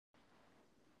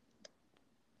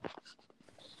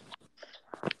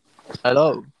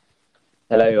Hello.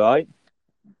 Hello, you alright?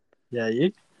 Yeah, you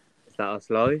Is that us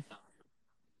live?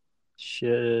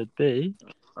 should be.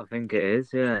 I think it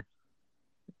is, yeah.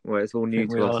 Well, it's all I new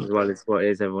think we to us are. as well as what it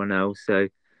is everyone else, so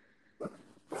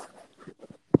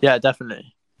Yeah,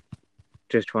 definitely.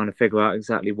 just trying to figure out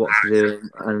exactly what to do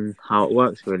and how it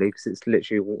works, really, because it's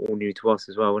literally all new to us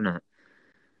as well, isn't it?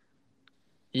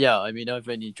 Yeah, I mean, I've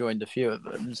only joined a few of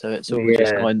them, so it's all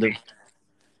just Yeah. kind of,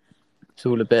 it's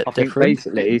all a bit I think different.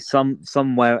 basically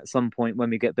somewhere at some point when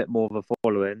we get a bit more of a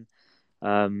following,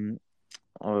 um,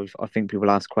 I think people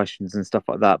ask questions and stuff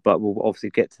like that, but we'll obviously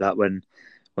get to that when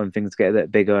things get a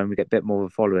bit bigger and we get a bit more of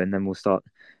a following, then we'll start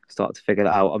to figure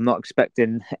that out. I'm not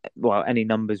expecting any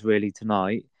numbers really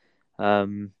tonight,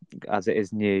 as it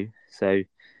is new. So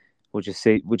we'll just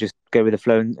see. We'll just go with the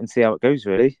flow and see how it goes.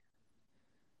 Really,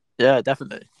 Yeah,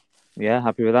 definitely. yeah,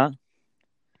 happy with that.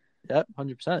 Yeah,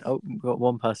 100%. Oh, we've got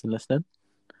one person listening.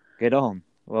 Get on.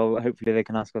 Well, hopefully they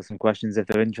can ask us some questions if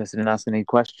they're interested in asking any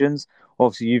questions.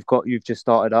 Obviously, you've just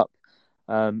started up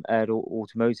Air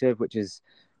Automotive, which is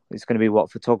it's going to be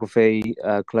what photography,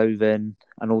 clothing,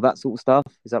 and all that sort of stuff.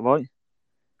 Is that right?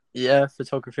 Yeah,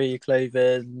 photography,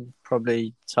 clothing,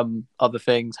 probably some other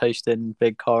things, hosting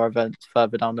big car events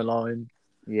further down the line.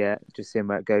 Yeah, just seeing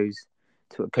where it goes.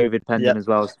 To COVID Yeah, pending as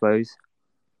well, I suppose.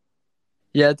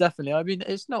 yeah, definitely. I mean,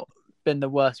 it's not been the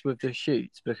worst with the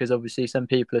shoots because obviously some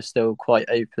people are still quite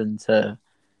open to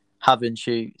having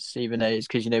shoots, even though it's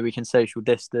because we can social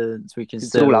distance, we can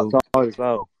It's all still. outside as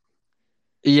well.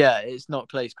 Yeah, it's not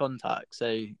close contact,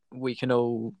 so we can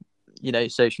all,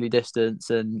 socially distance.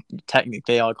 And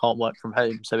technically, I can't work from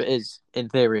home, so it is in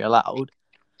theory allowed.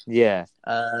 Yeah,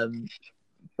 Um,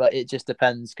 but it just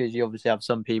depends because you obviously have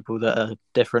some people that are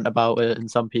different about it, and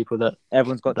some people that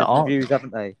everyone's got that different aren't. views,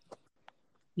 haven't they?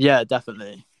 Yeah,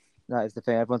 definitely. That is the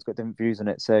thing. Everyone's got different views on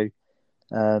it. So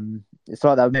it's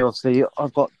like that with me. Obviously,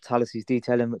 I've got Talassy's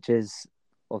detailing, which is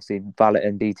obviously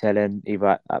valeting detailing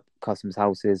either at customers'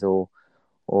 houses or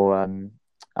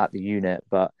at the unit.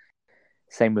 But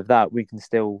same with that, we can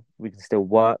still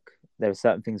work. There are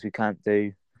certain things we can't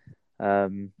do.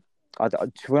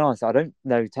 To be honest, I don't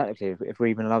know technically if we're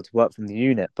even allowed to work from the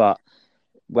unit, but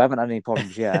we haven't had any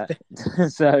problems yet.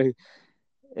 So I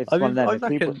it's one of mean, them. I If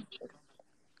people, reckon,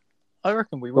 I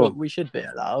reckon we will. cool. We should be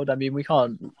allowed. I mean, we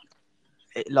can't.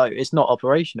 It's not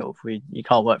operational if you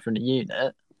can't work from the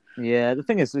unit. Yeah, the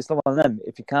thing is, it's one of them.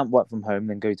 If you can't work from home,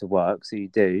 then go to work. So you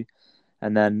do,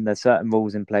 and then there's certain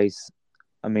rules in place.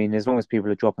 I mean, as long as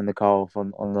people are dropping the car off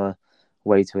on the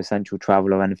way to essential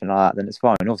travel or anything like that, then it's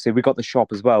fine. Obviously, we've got the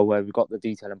shop as well where we've got the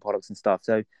detailing products and stuff.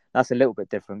 So that's a little bit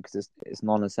different because it's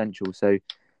non-essential. So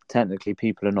technically,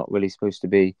 people are not really supposed to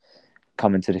be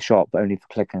coming to the shop, but only for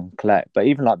click and collect. But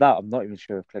even like that, I'm not even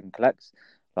sure if click and collect's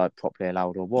like properly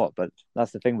allowed or what. But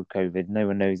that's the thing with COVID. No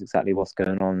one knows exactly what's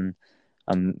going on.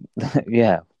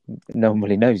 Yeah, no one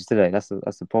really knows today. That's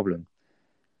the problem.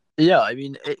 Yeah, I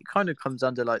mean, it kind of comes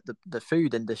under like the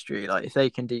food industry. Like, if they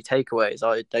can do takeaways,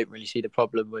 I don't really see the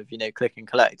problem with click and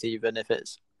collect, even if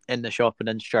it's in the shop and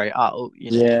then straight out.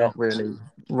 You're Yeah, not really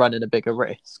running a bigger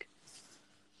risk.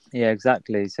 yeah,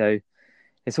 exactly. So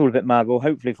it's all a bit mad. Well,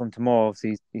 hopefully from tomorrow,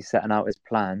 obviously he's setting out his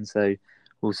plan. So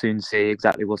we'll soon see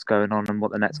exactly what's going on and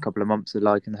what the next couple of months are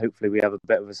like, and hopefully we have a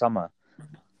bit of a summer.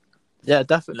 Yeah,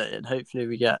 definitely, and hopefully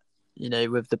we get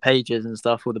with the pages and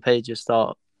stuff. All the pages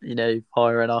start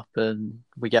firing up, and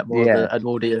we get more of Yeah, an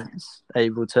audience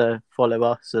able to follow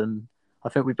us. And I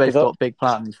think we both because got big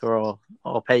plans for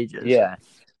our pages. yeah,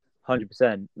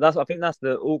 100%. I think that's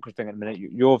the awkward thing at the minute.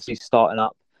 You're obviously starting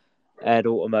up Ed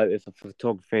Automotive for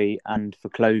photography and for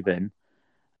clothing.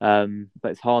 But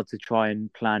it's hard to try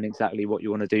and plan exactly what you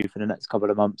want to do for the next couple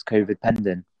of months, COVID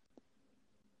pending.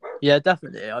 Yeah,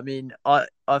 definitely. I mean,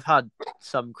 I've had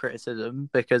some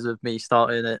criticism because of me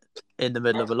starting it in the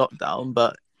middle of a lockdown,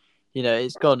 but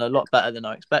it's gone a lot better than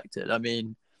I expected. I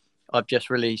mean, I've just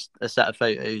released a set of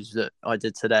photos that I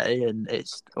did today, and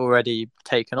it's already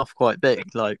taken off quite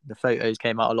big. Like, the photos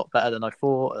came out a lot better than I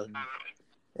thought, and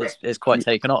it's quite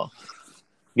taken off.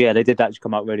 Yeah, they did actually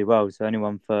come out really well. So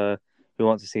anyone who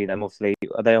wants to see them, obviously,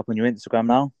 are they up on your Instagram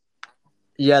now?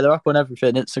 Yeah, they're up on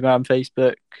everything: Instagram,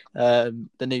 Facebook,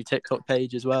 the new TikTok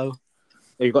page as well.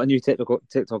 Oh, you've got a new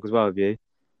TikTok as well, have you?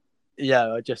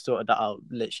 Yeah, I just sorted that out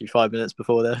literally 5 minutes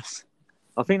before this.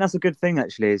 I think that's a good thing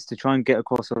actually, is to try and get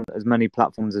across on as many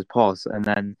platforms as possible, and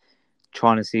then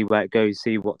trying to see where it goes,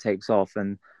 see what takes off.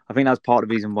 And I think that's part of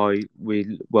the reason why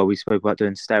we spoke about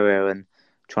doing stereo and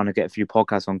trying to get a few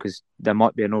podcasts on, because there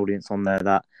might be an audience on there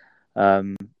that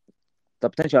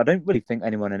potentially I don't really think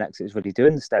anyone in Exit is really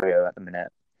doing the stereo at the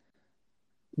minute.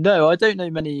 No, I don't know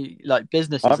many like I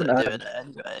businesses haven't that are doing heard.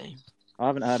 it anyway. I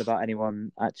haven't heard about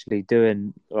anyone actually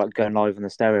doing like going live on the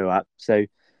Stereo app. So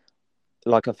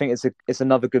like I think it's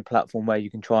another good platform where you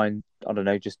can try and I don't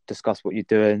know just discuss what you're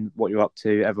doing, what you're up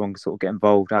to. Everyone can sort of get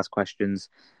involved, ask questions,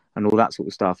 and all that sort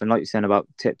of stuff. And like you're saying about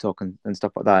TikTok and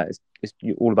stuff like that, it's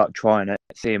all about trying it,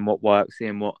 seeing what works,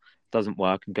 seeing what doesn't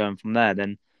work, and going from there.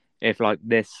 Then if like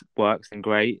this works, then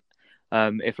great.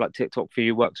 If like TikTok for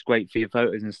you works great for your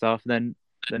photos and stuff, then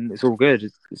it's all good.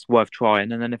 It's worth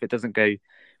trying. And then if it doesn't go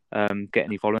get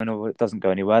any following or it doesn't go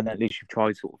anywhere, then at least you've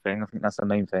tried, sort of thing. I think that's the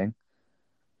main thing.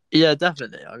 Yeah,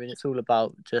 definitely. I mean, it's all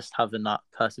about just having that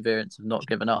perseverance of not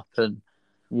giving up, and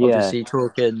Yeah, obviously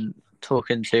talking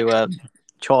to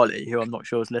Charlie, who I'm not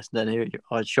sure is listening, who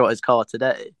I shot his car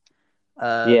today.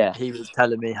 yeah, He was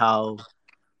telling me how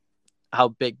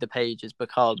big the page has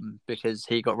become because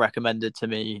he got recommended to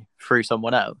me through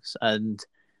someone else, and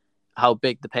how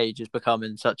big the page has become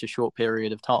in such a short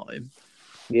period of time.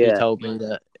 He yeah, told me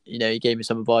that he gave me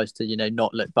some advice to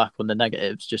not look back on the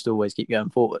negatives, just always keep going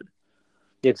forward.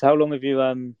 yeah. Because how long have you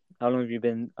been?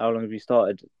 How long have you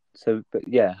started? So, but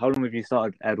yeah, how long have you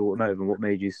started Ed Automotive, and what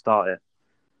made you start it?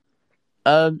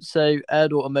 So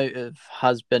Aired Automotive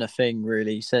has been a thing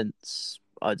really since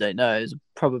I don't know, it's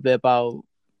probably about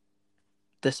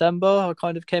December. I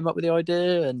kind of came up with the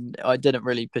idea, and I didn't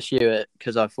really pursue it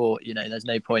because I thought, there's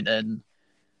no point in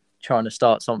trying to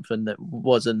start something that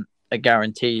wasn't a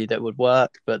guarantee that would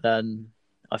work. But then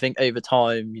I think over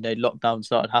time, lockdown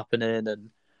started happening and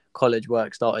college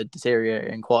work started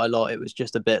deteriorating quite a lot. It was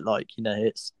just a bit like,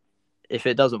 it's if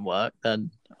it doesn't work,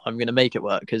 then I'm going to make it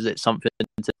work because it's something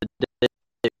to do.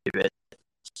 It's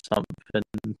something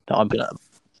that I'm gonna.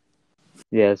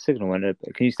 Yeah, signal went.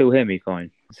 Can you still hear me?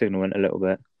 Fine. Signal went a little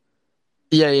bit.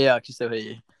 Yeah, I can still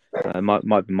hear you.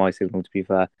 Might be my signal to be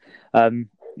fair.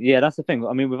 Yeah, that's the thing.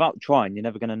 I mean, without trying, you're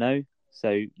never going to know. So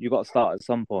you got to start at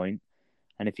some point,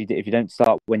 and if you don't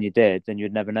start when you did, then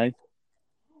you'd never know.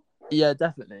 Yeah,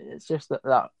 definitely. It's just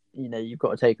that you've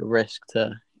got to take a risk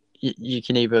to. You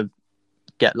can either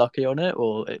get lucky on it,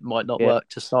 or it might not Yeah, work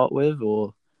to start with,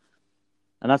 or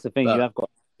and that's the thing. but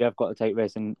You have got to take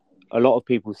risks, and a lot of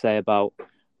people say about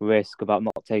risk, about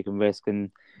not taking risk,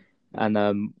 and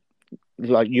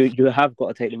like you have got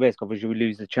to take the risk. Otherwise, you will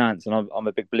lose the chance, and I'm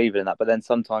a big believer in that. But then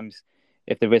sometimes,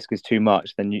 if the risk is too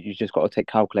much, then you just got to take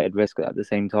calculated risk at the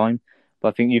same time. But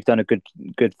I think you've done a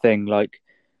good thing. Like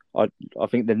I I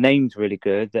think the name's really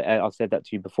good. I've said that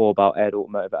to you before about Ed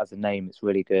Automotive as a name. It's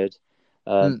really good.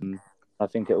 mm, I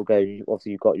think it will go.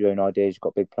 Obviously, you've got your own ideas, you've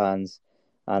got big plans,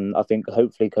 and I think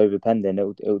hopefully COVID pending,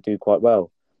 it'll do quite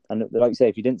well. And like you say,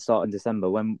 if you didn't start in December,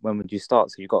 when would you start?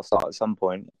 So you've got to start at some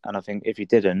point. And I think if you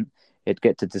didn't, it'd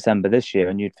get to December this year,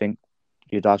 and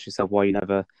you'd ask yourself why you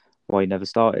never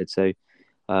started. So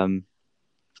um,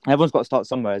 everyone's got to start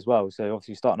somewhere as well. So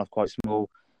obviously, starting off quite small,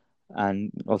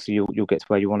 and obviously you'll get to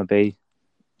where you want to be,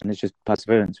 and it's just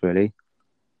perseverance, really.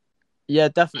 yeah,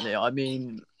 definitely. I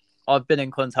mean, I've been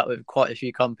in contact with quite a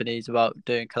few companies about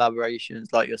doing collaborations,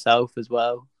 like yourself as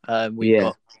well.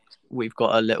 Yeah, We've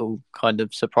got a little kind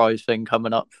of surprise thing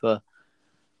coming up for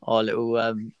our little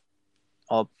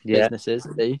our yeah, businesses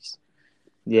at least.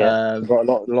 yeah. We've Um,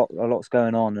 got a lot's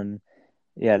going on, and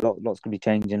yeah, lots can be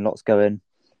changing, lots going.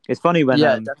 It's funny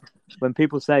yeah, when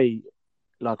people say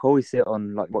like I always see it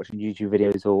on like watching YouTube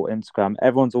videos or Instagram.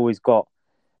 Everyone's always got,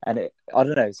 and I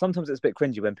don't know. Sometimes it's a bit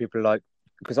cringy when people are like,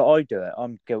 because I do it.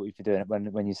 I'm guilty for doing it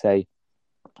when you say,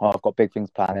 "Oh, I've got big things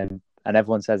planning," and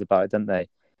everyone says about it, don't they?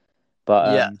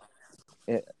 But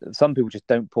yeah, some people just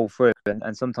don't pull through,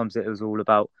 and sometimes it was all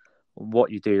about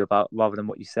what you do about rather than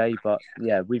what you say. But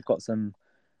yeah, we've got some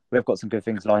good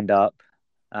things lined up,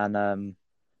 and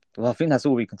well, I think that's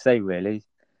all we can say really.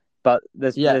 But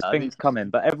yeah. there's I mean, things coming.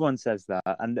 But everyone says that,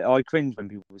 and I cringe when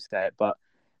people say it. But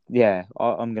yeah,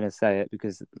 I'm going to say it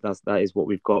because that is what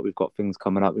we've got. We've got things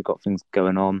coming up. We've got things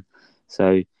going on.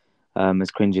 So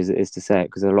as cringe as it is to say it,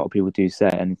 because a lot of people do say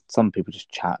it, and some people just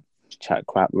chat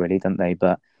crap, really, don't they?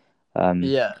 But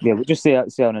yeah, yeah, we'll just see how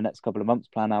in the next couple of months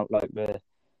plan out. Like we're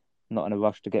not in a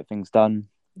rush to get things done,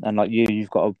 and like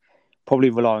you've got to probably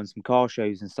rely on some car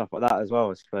shows and stuff like that as well,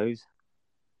 I suppose.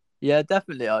 yeah,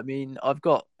 definitely. I mean, I've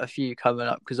got a few coming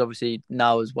up because obviously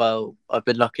now as well, I've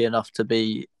been lucky enough to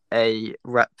be a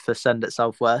rep for Send It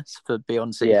Southwest for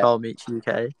Beyond City Yeah. Car Meets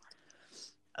UK.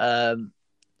 Um,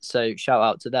 so shout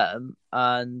out to them,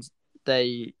 and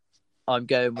they. I'm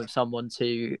going with someone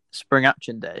to Spring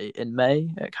Action Day in May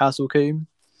at Castle Combe.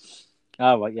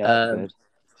 Oh, right. Yeah, that's Um, good.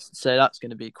 so that's going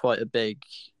to be quite a big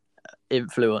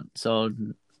influence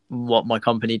on what my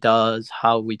company does,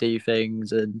 how we do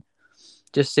things, and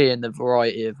just seeing the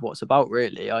variety of what's about.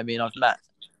 Really, I mean, I've met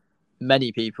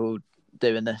many people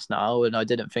doing this now, and I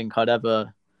didn't think I'd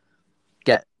ever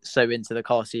get so into the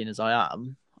car scene as I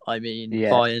am. I mean, Yeah,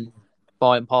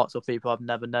 buying parts of people I've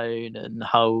never known, and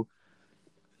how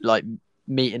like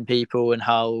meeting people and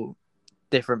how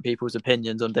different people's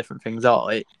opinions on different things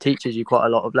are. It teaches you quite a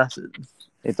lot of lessons.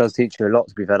 it does teach you a lot,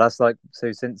 to be fair. That's like,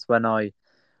 so since when I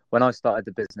started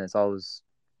the business, I was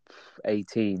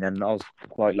 18, and I was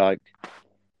quite like,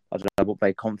 I don't know, wasn't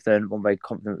very confident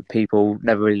with people,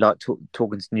 never really liked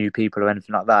talking to new people or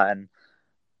anything like that.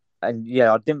 And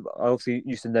yeah, I obviously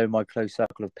used to know my close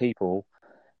circle of people,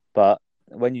 but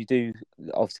when you do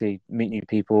obviously meet new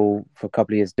people for a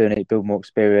couple of years doing it, build more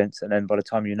experience, and then by the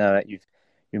time you know it,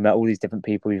 you've met all these different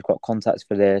people, you've got contacts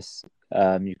for this,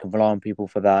 you can rely on people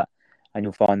for that, and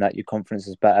you'll find that your confidence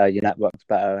is better, your network's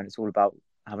better, and it's all about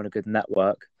having a good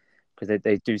network, because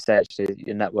they do say actually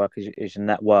your network is your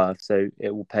net worth, so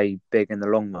it will pay big in the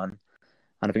long run.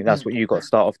 And I think that's what you've got to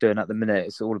start off doing at the minute.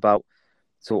 It's all about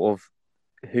sort of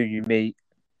who you meet,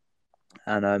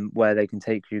 and where they can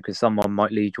take you, because someone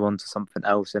might lead you on to something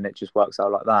else, and it just works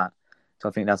out like that. So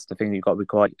I think that's the thing, that you've got to be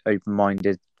quite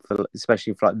open-minded for,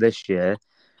 especially for like this year.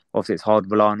 Obviously, it's hard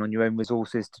relying on your own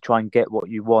resources to try and get what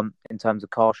you want in terms of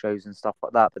car shows and stuff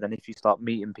like that. But then if you start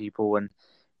meeting people, and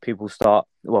people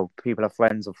have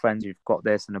friends of friends who've got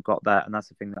this and have got that, and that's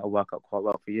the thing that will work out quite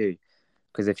well for you.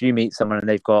 Because if you meet someone and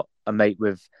they've got a mate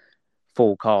with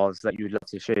 4 cars that you'd love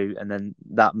to shoot, and then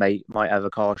that mate might have a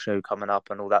car show coming up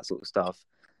and all that sort of stuff,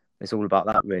 it's all about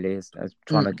that really, is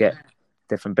trying to get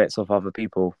different bits off other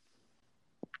people.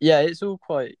 Yeah, it's all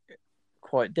quite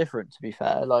different, to be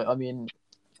fair. Like, I mean,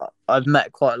 I've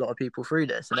met quite a lot of people through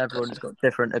this, and everyone's got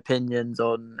different opinions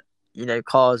on, you know,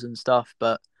 cars and stuff,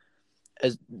 but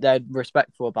as they're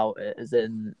respectful about it, as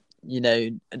in, you know,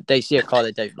 they see a car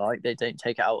they don't like, they don't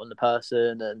take it out on the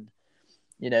person. And,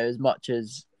 you know, as much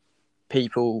as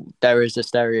people, there is a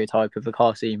stereotype of the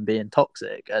car scene being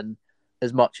toxic, and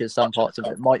as much as some parts of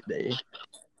it might be,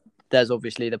 there's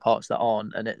obviously the parts that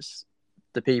aren't, and it's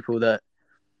the people that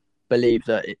believe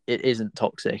that it isn't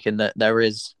toxic, and that there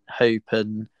is hope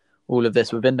and all of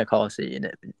this within the car scene.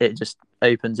 It just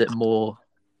opens it more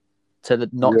to the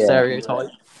not Yeah,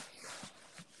 stereotype.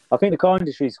 I think the car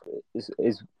industry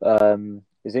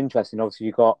is interesting. Obviously,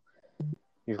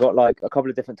 you've got like a couple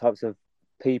of different types of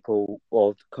people,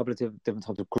 or a couple of different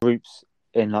types of groups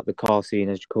in like the car scene,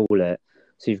 as you call it.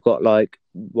 So you've got like,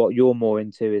 what you're more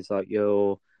into is like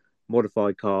your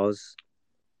modified cars,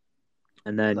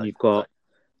 and then you've got,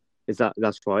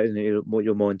 that's right, isn't it? What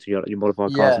you're more into, your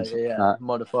modified cars and stuff like that.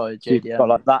 Modified So you've got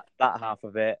JDM. like that half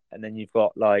of it, and then you've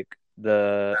got like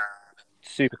the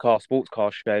supercar, sports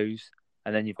car shows,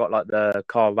 and then you've got like the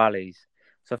car rallies.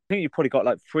 So I think you've probably got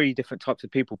like 3 different types of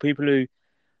people: people who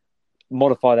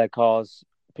modify their cars,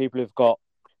 people who've got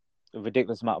a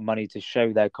ridiculous amount of money to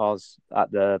show their cars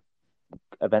at the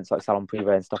events like Salon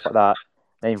Privé and stuff like that.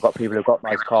 Then you've got people who've got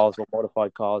nice cars or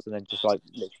modified cars, and then just like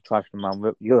literally trashing them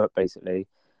around Europe, basically.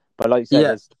 But like you said, Yeah,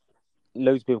 there's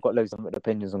loads of people got loads of different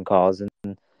opinions on cars,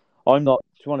 and I'm not,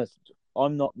 to be honest,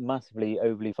 I'm not massively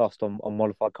overly fussed on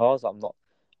modified cars.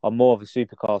 I'm more of a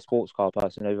supercar, sports car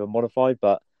person over modified,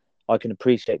 but I can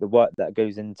appreciate the work that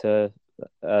goes into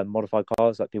modified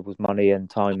cars, like people's money and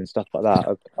time and stuff like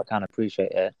that. I can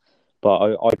appreciate it,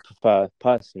 but I prefer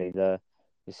personally the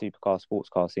supercar, sports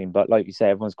car scene. But like you say,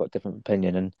 everyone's got a different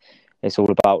opinion, and it's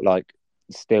all about like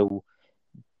still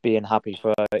being happy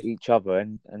for each other,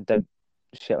 and don't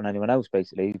shit on anyone else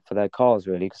basically for their cars,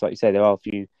 really. Because like you say, there are a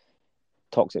few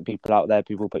toxic people out there,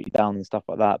 people put you down and stuff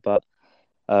like that, but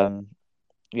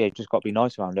yeah, you just got to be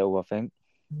nice around it all, I think.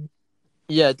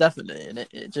 yeah, definitely. And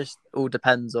it just all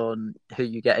depends on who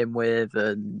you get in with,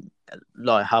 and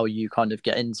like how you kind of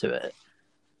get into it.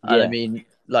 And I Yeah, mean,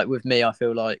 like with me, I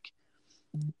feel like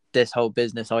this whole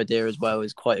business idea as well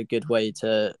is quite a good way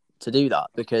to do that,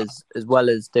 because as well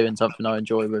as doing something I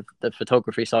enjoy with the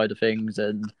photography side of things,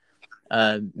 and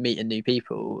meeting new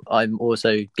people, I'm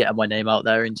also getting my name out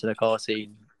there into the car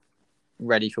scene,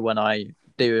 ready for when I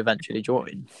do eventually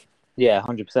join. yeah,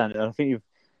 100%. And I think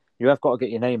you have got to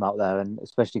get your name out there, and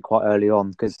especially quite early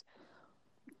on, because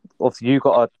obviously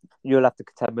you'll have to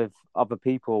contend with other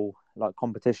people, like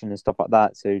competition and stuff like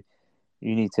that. So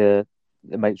you need to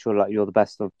make sure like you're the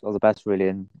best of the best, really,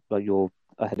 and like you're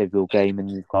ahead of your game, and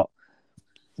you've got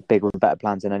bigger and better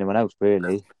plans than anyone else,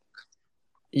 really.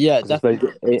 Yeah, Because I suppose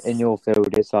definitely. in your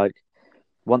field, it's like,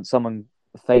 once someone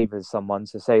favors someone,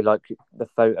 so say like the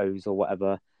photos or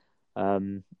whatever,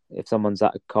 if someone's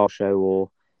at a car show or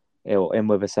in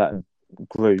with a certain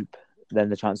group, then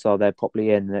the chances are they're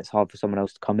properly in, and it's hard for someone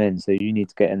else to come in. So you need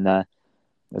to get in there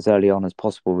as early on as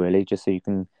possible, really, just so you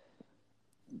can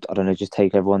I don't know, just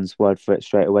take everyone's word for it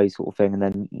straight away, sort of thing, and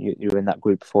then you're in that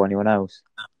group before anyone else.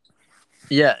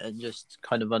 Yeah, and just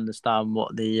kind of understand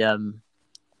what the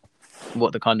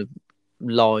kind of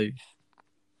live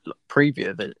preview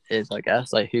of it is, I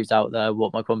guess, like who's out there,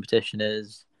 what my competition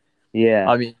is. Yeah,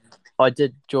 I mean, I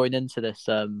did join into this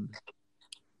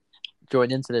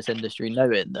industry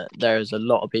knowing that there's a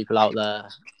lot of people out there,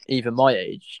 even my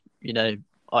age,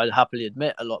 I'd happily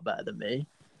admit a lot better than me,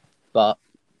 but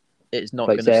it's not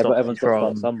like you going to say, stop me everyone's got to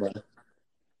start from, somewhere.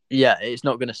 yeah, it's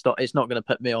not going to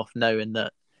put me off knowing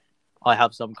that I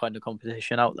have some kind of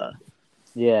competition out there.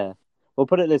 Yeah. Well,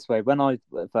 put it this way: when I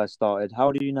first started, how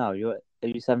old are you now? Are you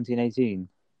 17, 18?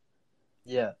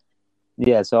 Yeah.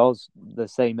 Yeah, so I was the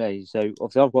same age. So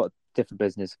obviously I've got a different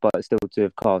business, but it's still to do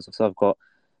with cars. So I've got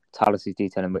Tallassy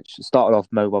Detailing, which started off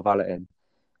mobile valeting,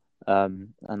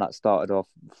 and that started off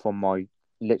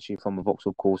literally from a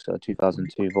Vauxhall Corsa,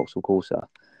 2002 Vauxhall Corsa.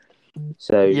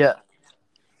 So, Yeah.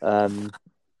 what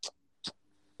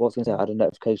was I going to say? I had a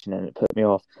notification and it put me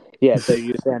off. Yeah, so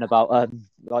you were saying about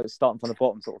like starting from the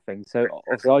bottom sort of thing. So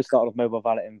obviously I started off mobile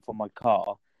valeting from my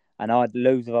car, and I had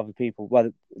loads of other people.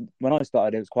 Well, when I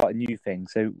started, it was quite a new thing.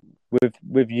 So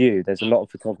with you, there's a lot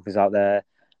of photographers out there,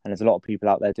 and there's a lot of people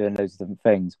out there doing loads of different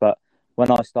things. But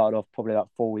when I started off, probably like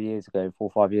 4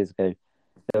 or 5 years ago,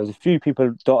 there was a few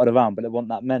people dotted around, but there weren't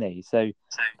that many. So,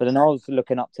 but then I was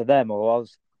looking up to them, or I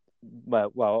was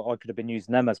well, I could have been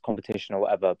using them as competition or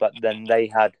whatever. But then they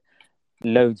had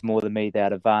loads more than me. They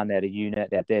had a van, they had a unit,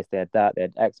 they had this, they had that, they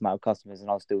had X amount of customers, and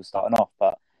I was still starting off.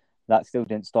 But that still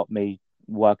didn't stop me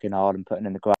working hard and putting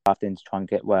in the graft in to try and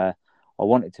get where I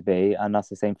wanted to be. And that's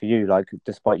the same for you. Like,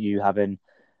 despite you having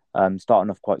starting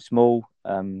off quite small,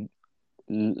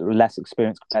 less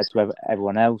experience compared to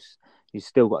everyone else, you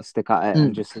still got to stick at it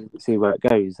and just see where it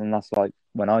goes. And that's like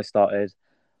when I started,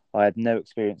 I had no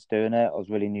experience doing it. I was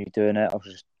really new doing it. I was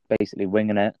just basically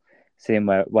winging it, seeing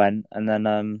where it went. And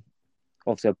then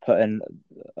obviously I put in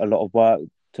a lot of work,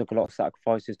 took a lot of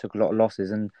sacrifices, took a lot of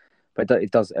losses, but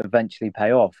it does eventually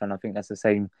pay off. And I think that's the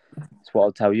same. It's what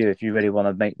I'll tell you. If you really want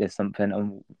to make this something,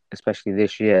 and especially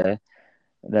this year,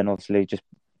 then obviously just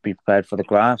be prepared for the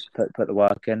graft, put the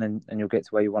work in, and you'll get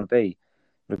to where you want to be,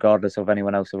 regardless of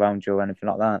anyone else around you or anything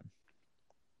like that.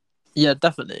 Yeah,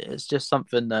 definitely. It's just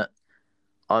something that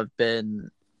I've been,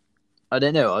 I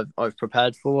don't know, I've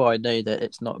prepared for. I know that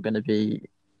it's not going to be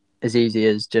as easy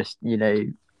as just,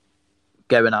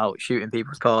 going out, shooting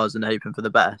people's cars and hoping for the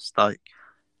best. Like,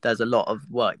 there's a lot of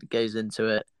work that goes into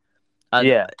it. And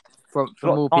Yeah, it's a from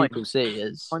lot all of people see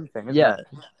is, time thing, isn't yeah, it?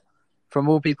 from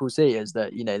all people see is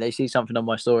that, they see something on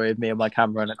my story of me and my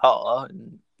camera in a car.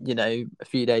 And, a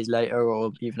few days later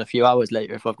or even a few hours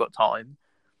later, if I've got time,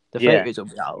 the Yeah, photos will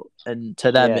be out. And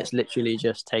to them, yeah, it's literally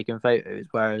just taking photos.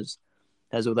 Whereas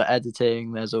there's all the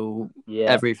editing, there's all yeah.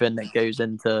 everything that goes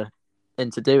into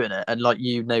doing it. And like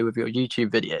with your YouTube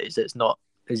videos, it's not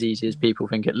as easy as people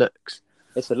think it looks.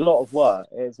 It's a lot of work.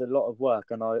 It's a lot of work,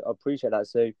 and I appreciate that.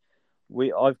 So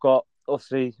I've got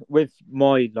obviously with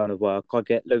my line of work, I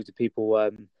get loads of people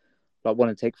like want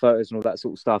to take photos and all that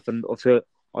sort of stuff, and also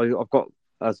I've got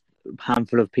a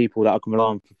handful of people that I can rely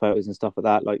on for photos and stuff like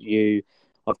that, like you.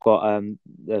 I've got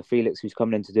the Felix who's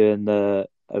coming into doing the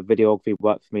videography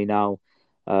work for me now.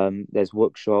 There's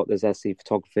Workshop, there's SC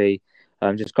Photography.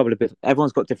 Just a couple of bits.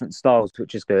 Everyone's got different styles,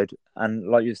 which is good. And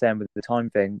like you were saying with the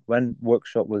time thing, when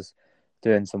Workshop was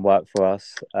doing some work for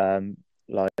us,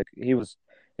 like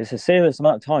it's a serious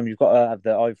amount of time. You've got to have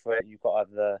the eye for it. You've got to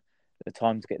have the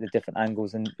time to get the different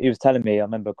angles. And he was telling me, I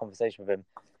remember a conversation with him,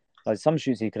 like some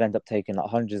shoots you could end up taking like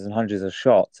hundreds and hundreds of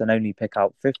shots and only pick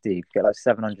out 50. You could get like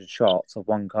 700 shots of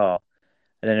one car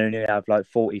and then only have like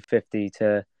 40, 50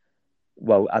 to,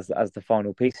 well, as the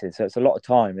final pieces. So it's a lot of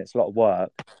time. It's a lot of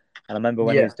work. And I remember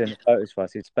when he Yeah. was doing the photos for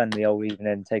us, he'd spend the whole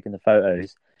evening taking the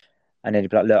photos. And then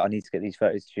he'd be like, look, I need to get these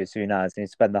photos to you as soon as. And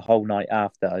he'd spend the whole night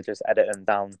after just editing them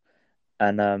down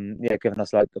and giving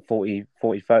us like 40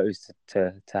 photos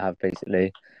to have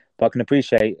basically. But I can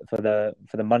appreciate for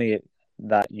the money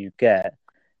that you get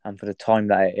and for the time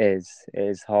that it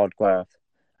is hard graft.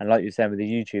 And like you were saying with the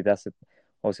YouTube,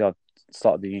 obviously I've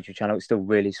started the YouTube channel. It's still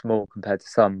really small compared to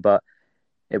some, but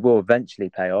it will eventually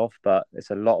pay off. But it's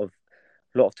a lot of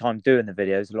time doing the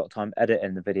videos, a lot of time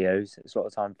editing the videos, it's a lot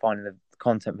of time finding the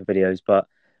content for videos, but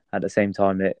at the same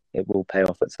time it will pay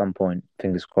off at some point,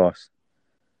 fingers crossed.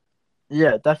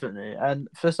 Yeah, definitely. And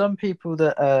for some people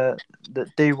that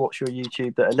do watch your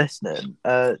YouTube that are listening,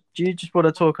 do you just want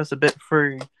to talk us a bit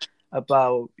through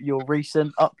about your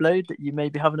recent upload that you may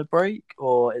be having a break,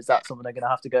 or is that something they're going to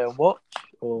have to go and watch?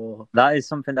 Or That is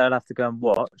something they'll have to go and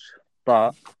watch,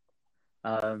 but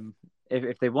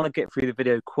if they want to get through the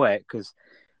video quick, because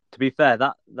To be fair,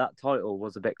 that title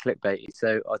was a bit clickbaity.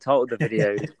 So I titled the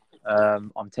video,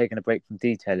 "I'm taking a break from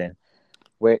detailing,"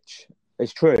 which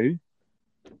is true,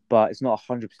 but it's not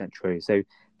 100% true. So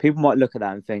people might look at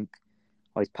that and think,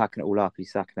 "Oh, he's packing it all up.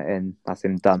 He's sacking it in. That's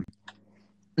him done."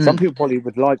 Some people probably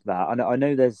would like that. I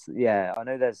know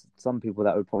there's some people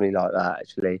that would probably like that.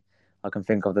 Actually, I can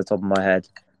think off the top of my head,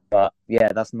 but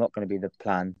yeah, that's not going to be the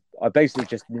plan. I basically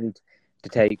just need to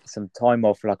take some time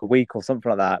off for like a week or something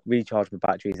like that, recharge my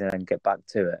batteries, and then get back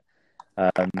to it.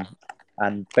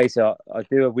 And basically, I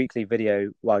do a weekly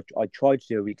video. Well, I try to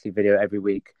do a weekly video every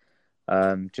week.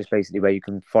 Just basically where you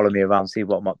can follow me around, see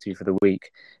what I'm up to for the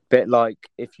week. Bit like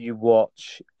if you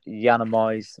watch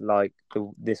Yanamize, like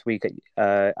this week at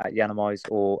Yanamize,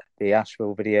 or the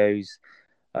Asheville videos,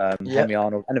 Henry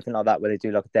Arnold, anything like that, where they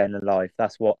do like a day in the life.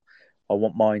 That's what I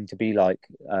want mine to be like.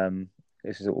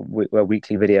 This is a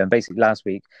weekly video, and basically last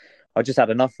week I just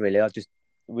had enough. Really,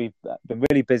 we've been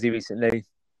really busy recently.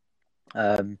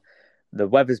 The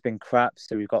weather's been crap,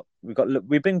 so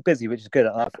we've been busy, which is good.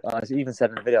 I even said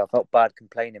in the video, I felt bad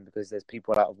complaining because there's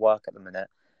people out of work at the minute,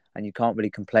 and you can't really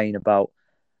complain about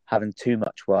having too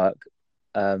much work,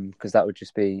 because that would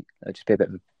just be a bit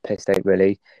of a piss take,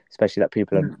 really. Especially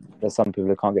that there's some people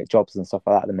who can't get jobs and stuff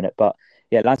like that at the minute. But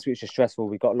yeah, last week was just stressful.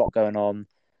 We got a lot going on.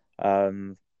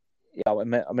 Yeah,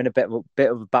 I'm in a bit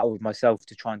of a battle with myself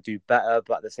to try and do better,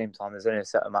 but at the same time, there's only a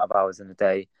certain amount of hours in a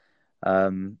day.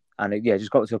 And it just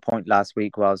got to a point last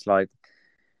week where I was like,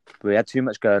 we had too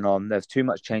much going on. There's too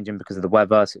much changing because of the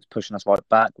weather, so it's pushing us right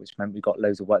back, which meant we got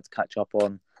loads of work to catch up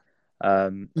on.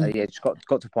 Just got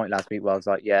to a point last week where I was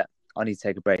like, yeah, I need to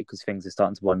take a break because things are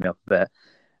starting to wind me up a bit.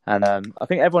 And I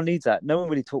think everyone needs that. No one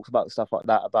really talks about stuff like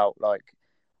that, about like,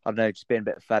 I don't know, just being a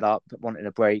bit fed up, wanting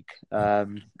a break, or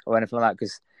anything like that,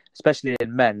 because especially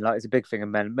in men, like it's a big thing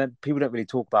in men. People don't really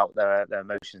talk about their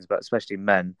emotions, but especially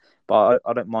men. But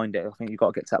I don't mind it. I think you've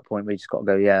got to get to that point where you just got to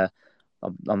go, yeah,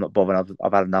 I'm not bothered.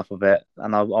 I've had enough of it,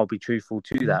 and I'll be truthful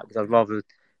to that, because I'd rather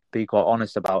be quite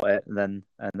honest about it than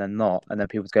not. And then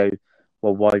people go,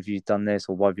 well, why have you done this,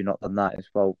 or why have you not done that? It's,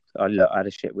 well, I had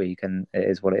a shit week, and it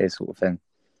is what it is, sort of thing.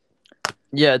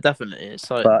 Yeah, definitely.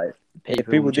 It's like, but if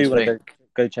people do want to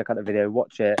go check out the video,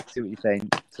 watch it, see what you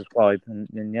think, subscribe,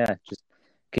 and yeah, just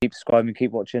keep subscribing,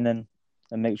 keep watching, and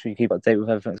make sure you keep up to date with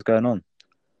everything that's going on.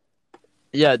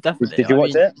 Yeah, definitely. Did you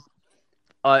watch it?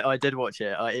 I did watch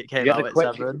it. It came out at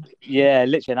 7. Yeah,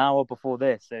 literally an hour before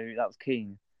this, so that was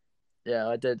keen. Yeah,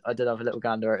 I did have a little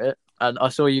gander at it, and I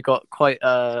saw you got quite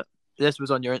this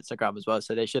was on your Instagram as well,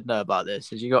 so they should know about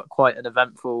this. Is you got quite an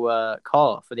eventful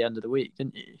car for the end of the week,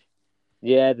 didn't you?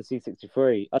 Yeah, the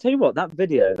C63. I'll tell you what, that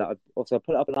video that I put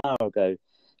it up an hour ago,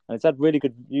 and it's had really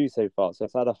good views so far. So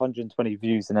it's had 120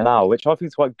 views in an hour, which I think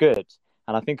is quite good.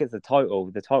 And I think it's the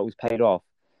title. The title's paid off.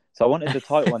 So I wanted the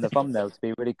title and the thumbnail to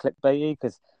be really clickbaity,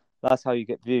 because that's how you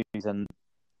get views. And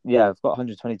yeah, I've got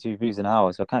 122 views an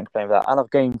hour, so I can't complain with that. And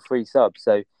I've gained 3 subs,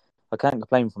 so I can't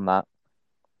complain from that.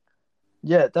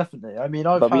 Yeah, definitely. I mean,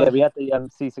 we had the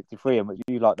C63, and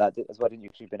you like that as well, didn't you?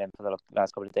 You've been in for the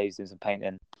last couple of days doing some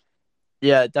painting.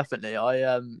 Yeah, definitely.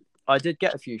 I did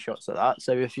get a few shots of that.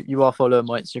 So if you are following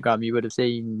my Instagram, you would have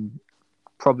seen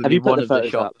probably one of the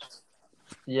shots.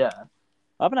 Up? Yeah.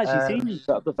 I haven't actually seen you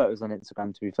put up the photos on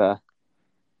Instagram, to be fair.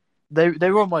 They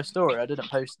were on my story. I didn't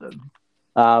post them.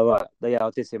 Right. Yeah,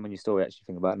 I did see them on your story, actually,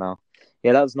 think about it now.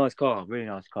 Yeah, that was a nice car. Really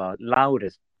nice car. Loud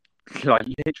as... like,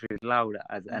 literally loud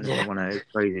as anything. Yeah. It was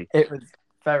crazy. It was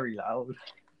very loud.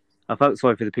 I felt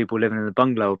sorry for the people living in the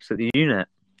bungalow opposite the unit.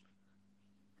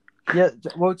 Yeah,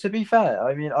 well, to be fair,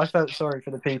 I mean, I felt sorry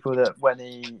for the people that when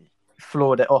he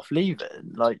floored it off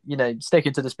leaving, like, you know,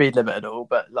 sticking to the speed limit and all,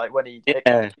 but like when he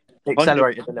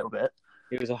accelerated a little bit.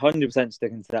 It was 100%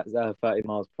 sticking to that 30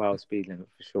 miles per hour speed limit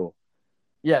for sure.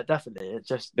 Yeah, definitely. It's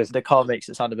just the car makes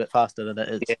it sound a bit faster than it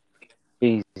is. Yeah.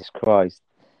 Jesus Christ.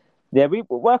 Yeah, we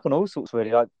work on all sorts,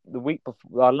 really. Like the week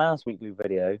before, our last weekly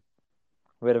video,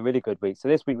 we had a really good week. So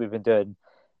this week we've been doing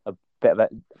a bit of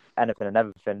anything and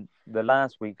everything. The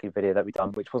last weekly video that we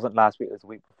done, which wasn't last week, it was the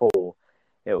week before.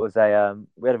 It was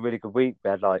we had a really good week. We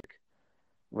had like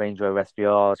Range Rover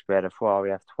SVRs, we had a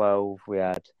Ferrari F12, we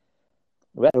had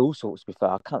all sorts. To be fair,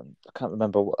 I can't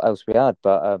remember what else we had,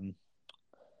 but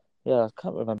yeah, I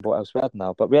can't remember what else we had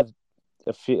now. But we had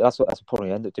a few. That's the problem.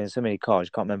 You end up doing so many cars,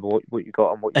 you can't remember what you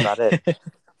got and what you had in.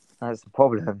 That's the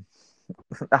problem.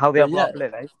 How the other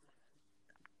live, eh?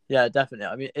 Yeah, definitely.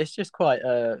 I mean, it's just quite.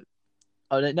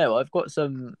 I don't know. I've got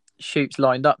some shoots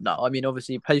lined up now. I mean,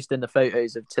 obviously, posting the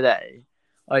photos of today,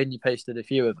 I only posted a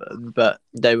few of them, but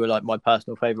they were like my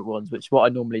personal favourite ones, which is what I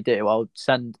normally do. I'll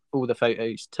send all the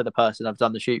photos to the person I've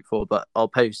done the shoot for, but I'll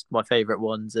post my favourite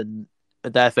ones and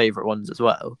their favorite ones as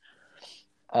well.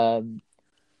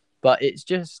 But it's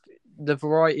just the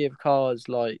variety of cars,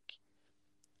 like,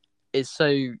 is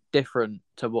so different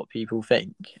to what people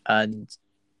think, and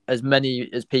as many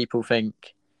as people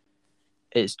think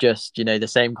it's just, you know, the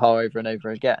same car over and over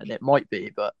again, it might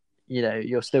be, but you know,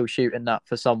 you're still shooting that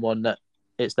for someone that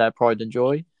it's their pride and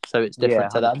joy, so it's Yeah,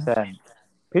 different to them. 100%.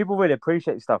 People really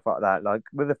appreciate stuff like that, like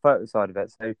with the photo side of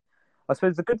it. So I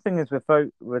suppose the good thing is with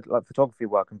like photography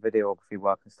work and videography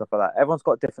work and stuff like that, everyone's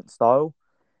got a different style.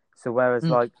 So whereas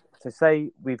Mm. like, so say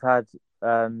we've had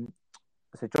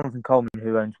so Jonathan Coleman,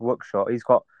 who owns Workshop, he's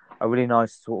got a really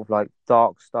nice sort of like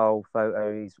dark style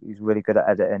photo. He's really good at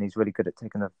editing. He's really good at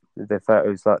taking the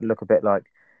photos that look a bit like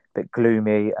a bit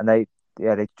gloomy, and they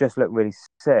just look really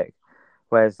sick.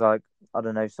 Whereas like, I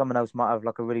don't know, someone else might have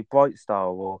like a really bright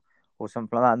style or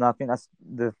something like that. And I think that's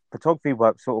the photography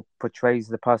work sort of portrays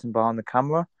the person behind the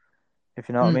camera, if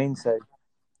you know what I Mm. mean. So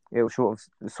it will sort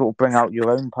of bring out your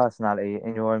own personality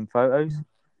in your own photos.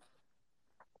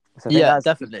 So I think Yeah, that's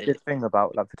the definitely. good thing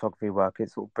about like photography work. It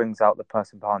sort of brings out the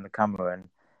person behind the camera, and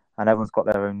everyone's got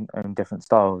their own different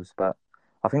styles. But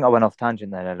I think I went off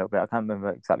tangent there a little bit. I can't remember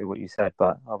exactly what you said,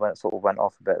 but sort of went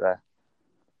off a bit there.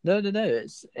 No.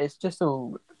 It's just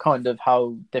all kind of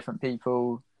how different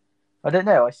people. I don't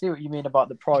know. I see what you mean about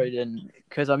the pride, and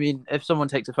because I mean, if someone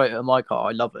takes a photo of my car,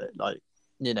 I love it. Like,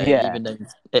 you know, Yeah, even though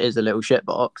it is a little shit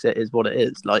box, it is what it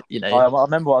is. Like, you know. I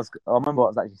remember I remember what I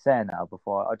was actually saying now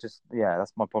before.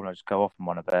 That's my problem. I just go off on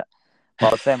one a bit. But I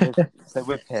was saying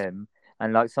with him,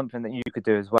 and like something that you could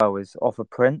do as well is offer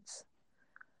prints.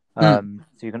 Mm.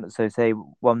 So you can say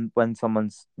when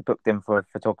someone's booked in for a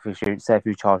photography shoot, say if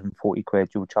you charge them 40 quid,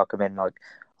 you'll chuck them in like,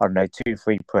 I don't know,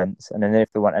 2-3 prints, and then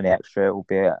if they want any extra, it will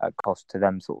be at cost to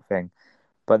them, sort of thing.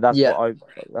 But Yeah.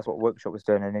 that's what Workshop was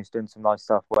doing, and he's doing some nice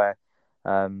stuff where,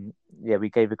 we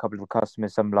gave a couple of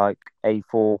customers some like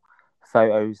A4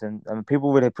 photos, and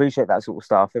people really appreciate that sort of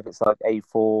stuff. If it's like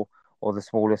A4 or the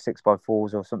smaller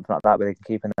 6x4s or something like that, where they can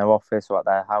keep in their office or at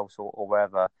their house or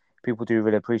wherever, people do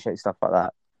really appreciate stuff like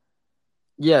that.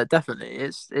 Yeah, definitely.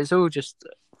 It's all just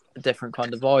a different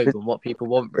kind of vibe and what people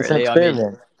want, It's an really. I mean,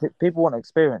 experience. People want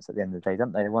experience at the end of the day,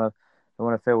 don't they? They want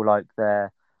to feel like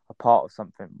they're a part of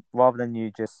something rather than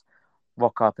you just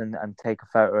rock up and take a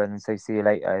photo and then say see you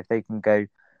later. If they can go,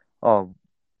 oh,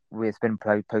 it's been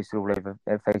posted all over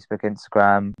Facebook,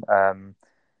 Instagram.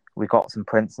 We got some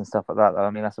prints and stuff like that.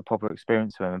 I mean, that's a proper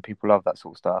experience for them, and people love that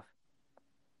sort of stuff.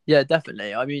 yeah,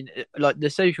 definitely. I mean, like the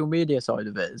social media side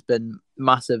of it has been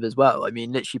massive as well. I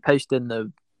mean, literally posting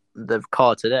the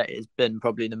car today has been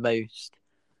probably the most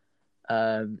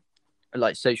um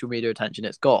like social media attention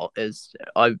it's got. Is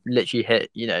I've literally hit,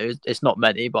 you know, it's not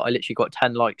many, but I literally got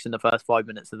 10 likes in the first 5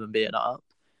 minutes of them being up.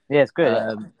 Yeah, it's good.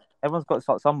 Um, Everyone's got to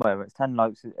start somewhere. It's 10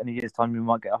 likes in a year's time. You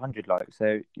might get 100 likes,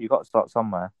 so you got to start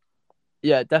somewhere.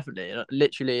 yeah, definitely.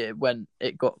 Literally,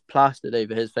 it got plastered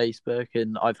over his Facebook,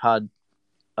 and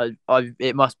I've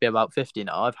it must be about 50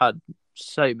 now. I've had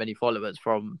so many followers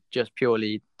from just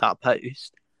purely that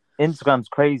post. Instagram's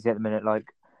crazy at the minute. Like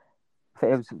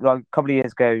it was like a couple of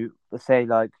years ago, let's say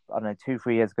like, I don't know,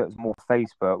 2-3 years ago, it was more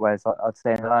Facebook. Whereas like, I'd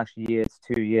say in the last year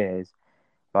to 2 years,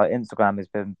 like Instagram has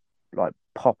been like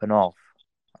popping off.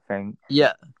 I think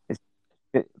Yeah, it's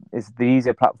it's the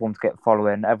easier platform to get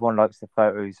following. Everyone likes the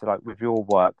photos. So like with your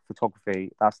work,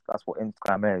 photography, that's what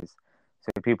Instagram is.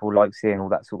 So people like seeing all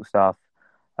that sort of stuff.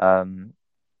 Um,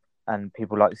 and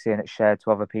people like seeing it shared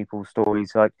to other people's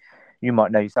stories. Like you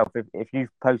might know yourself, if you've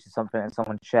posted something and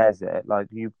someone shares it, like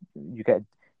you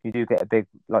do get a big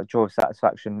like joy of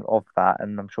satisfaction of that,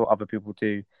 and I'm sure other people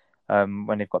do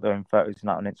when they've got their own photos and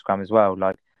that on Instagram as well.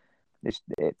 Like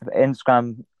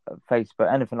Instagram,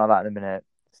 Facebook, anything like that in a minute,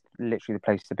 it's literally the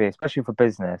place to be, especially for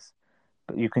business.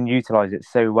 But you can utilize it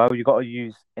so well. You got to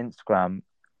use Instagram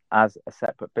as a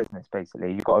separate business.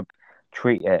 Basically, you got to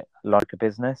treat it like a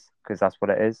business because that's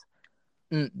what it is.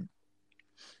 mm,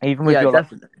 Even with yeah, your like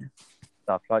definitely.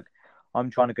 stuff, like I'm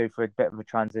trying to go through a bit of a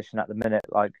transition at the minute.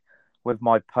 Like with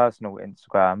my personal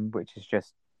Instagram, which is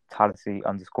just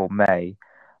Tallassy_May,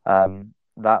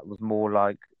 that was more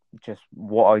like just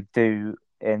what I do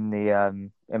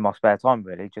in my spare time,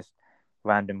 really, just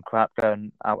random crap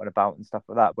going out and about and stuff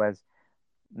like that. Whereas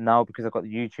now, because I've got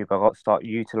the YouTube, I've got to start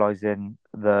utilizing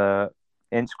the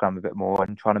Instagram a bit more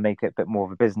and trying to make it a bit more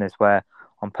of a business where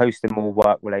I'm posting more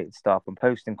work related stuff. I'm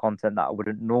posting content that I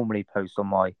wouldn't normally post on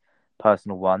my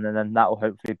personal one, and then that will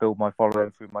hopefully build my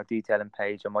following through my detailing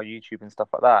page and my YouTube and stuff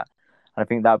like that. And I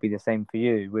think that would be the same for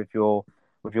you with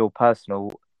your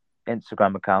personal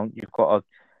Instagram account. You've got to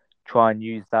try and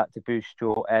use that to boost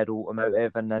your Ed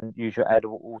Automotive, and then use your Ed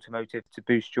Automotive to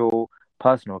boost your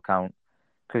personal account.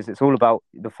 because it's all about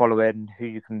the following, who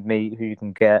you can meet, who you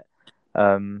can get,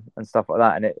 and stuff like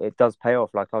that. And it does pay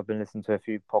off. Like I've been listening to a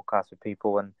few podcasts with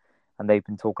people, and they've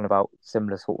been talking about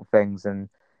similar sort of things and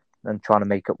trying to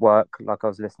make it work. Like I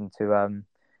was listening to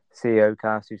CEO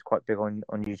Cast, who's quite big on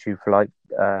YouTube for like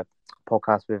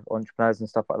podcasts with entrepreneurs and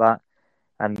stuff like that.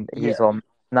 And he's on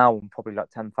now on probably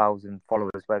like 10,000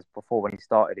 followers, whereas before when he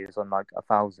started, he was on like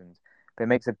 1,000. But it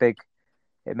makes a big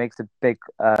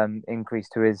increase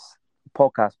to his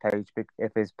podcast page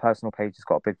if his personal page has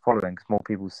got a big following, because more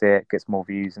people see it, gets more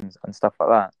views and stuff like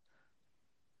that.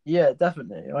 Yeah,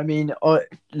 definitely. I mean,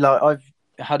 I've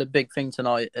had a big thing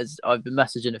tonight as I've been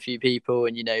messaging a few people,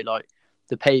 and like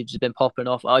the page has been popping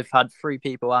off. I've had 3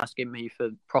 people asking me for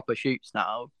proper shoots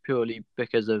now, purely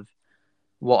because of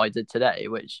what I did today,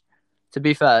 which, to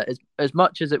be fair, as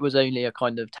much as it was only a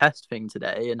kind of test thing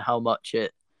today, and how much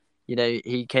it,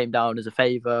 he came down as a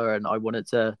favor, and I wanted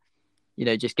to,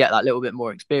 just get that little bit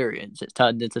more experience, it's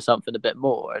turned into something a bit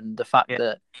more. And the fact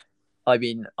that, I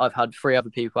mean, I've had 3 other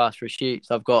people ask for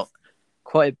shoots. I've got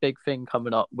quite a big thing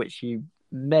coming up, which you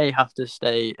may have to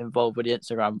stay involved with the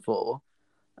Instagram for.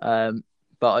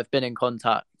 But I've been in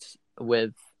contact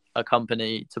with a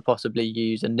company to possibly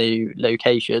use a new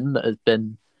location that has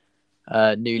been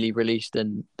newly released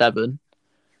in Devon.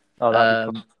 Oh,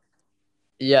 that'd be cool.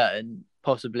 Yeah, and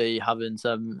possibly having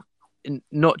some,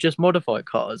 not just modified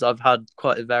cars. I've had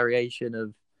quite a variation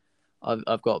of.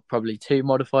 I've got probably 2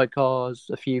 modified cars,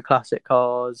 a few classic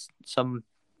cars, some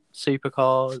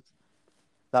supercars.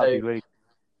 That'd be really.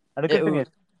 And the good thing is,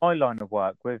 my line of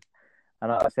work with,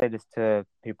 and I say this to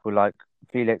people like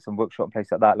Felix and Workshop and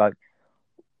places like that, like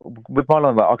with my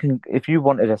line of work, if you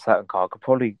wanted a certain car, I could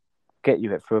probably get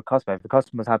you it through a customer. If the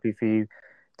customer's happy for you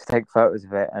to take photos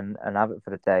of it and have it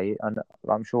for the day, and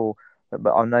I'm sure,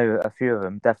 but I know a few of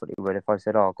them definitely would. If I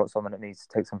said, "Oh, I've got someone that needs to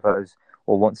take some photos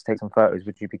or wants to take some photos,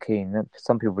 would you be keen?"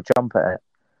 Some people would jump at it.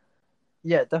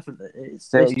 Yeah, definitely. It's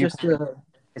just.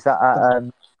 Is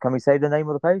that can we say the name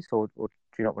of the place, or do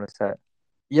you not want to say it?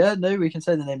 Yeah, no, we can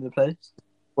say the name of the place.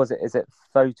 Is it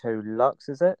Photo Lux,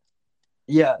 is it?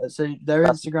 Yeah, so their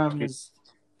Instagram is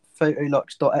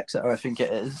photolux.exeter, I think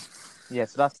it is. Yeah,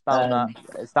 so that's down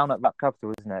it's down at Rap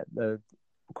Capital, isn't it? The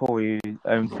Corey who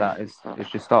owns that is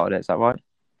just started it, is that right?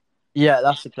 Yeah,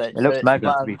 that's the place. It looks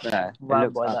mega, to be fair.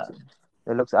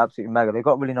 It looks absolutely mega. They've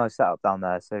got a really nice setup down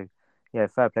there, so yeah,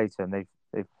 fair play to them.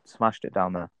 They've smashed it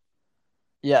down there.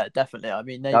 Yeah, definitely. I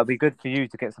mean, that'd be good for you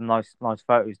to get some nice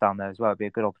photos down there as well. It'd be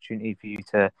a good opportunity for you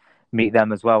to meet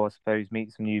them as well, I suppose.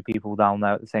 Meet some new people down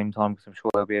there at the same time, because I'm sure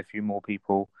there'll be a few more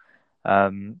people.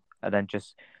 And then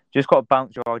just got to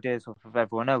bounce your ideas off of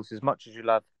everyone else. As much as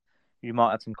you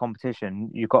might have some competition,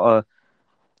 you've got to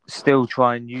still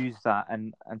try and use that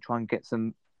and try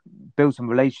and build some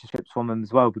relationships from them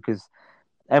as well, because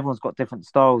everyone's got different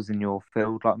styles in your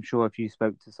field. Like I'm sure if you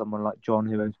spoke to someone like John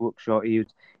who owns Workshop,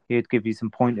 he'd give you some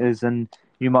pointers, and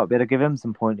you might be able to give him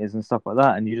some pointers and stuff like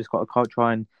that. And you just got to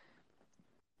try and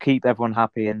keep everyone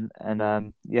happy and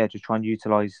just try and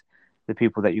utilize the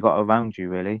people that you got around you,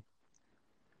 really.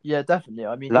 Yeah, definitely.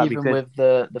 I mean, even with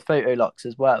the Photo Lux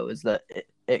as well, is that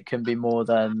it can be more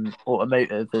than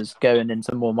automotive, as going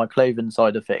into more my clothing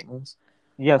side of things.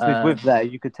 Yeah, so with there,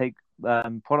 you could take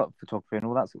product photography and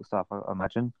all that sort of stuff, I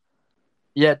imagine.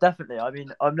 Yeah, definitely. I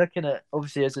mean, I'm looking at,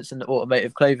 obviously, as it's an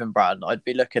automotive clothing brand, I'd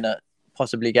be looking at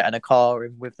possibly getting a car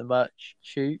in with the merch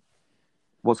shoot.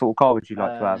 What sort of car would you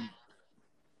like to have?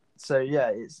 So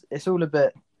yeah, it's all a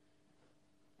bit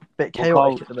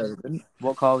chaotic at the moment.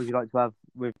 What car would you like to have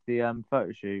with the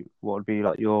photo shoot? What would be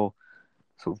like your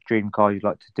sort of dream car you'd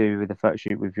like to do with the photo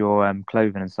shoot with your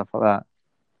clothing and stuff like that?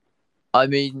 I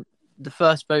mean, the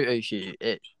first photo shoot,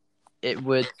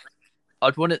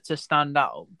 I'd want it to stand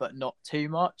out, but not too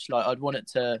much. Like, I'd want it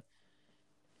to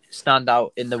stand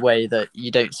out in the way that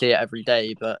you don't see it every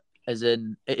day, but as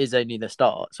in, it is only the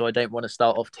start. So I don't want to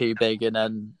start off too big and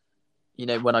then,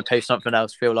 when I post something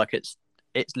else, feel like it's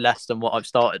less than what I've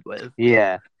started with.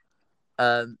 Yeah.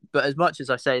 But as much as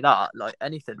I say that, like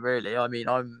anything really, I mean,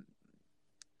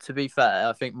 to be fair,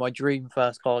 I think my dream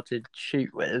first car to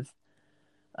shoot with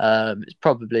is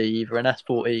probably either an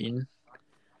S14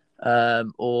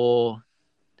 or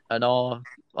an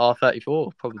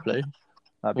R34, probably.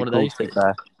 That'd be one cool of those two.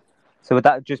 So would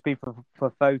that just be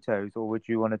for photos, or would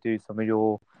you want to do some of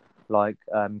your like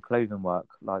clothing work,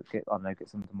 like get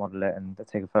someone to model it and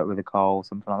take a photo with a car or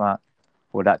something like that?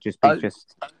 Or would that just be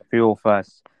just for your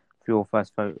first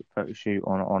photo shoot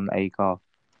on a car?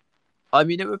 I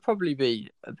mean, it would probably be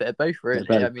a bit of both, really.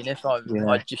 I mean, if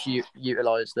I'd just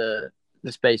utilise the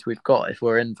space we've got. If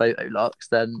we're in Photo Lux,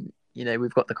 then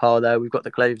we've got the car there, we've got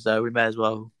the clothes there. We may as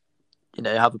well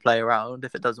have a play around.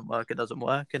 If it doesn't work, it doesn't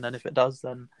work, and then if it does,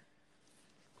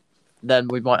 then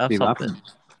we might have See what something.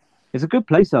 happens. It's a good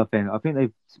place, I think. I think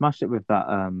they've smashed it with that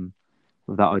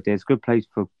idea. It's a good place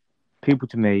for people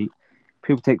to meet,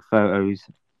 people take photos,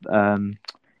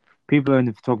 people own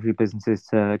the photography businesses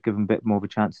to give them a bit more of a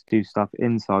chance to do stuff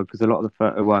inside, because a lot of the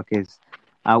photo work is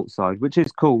outside, which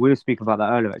is cool. We were speaking about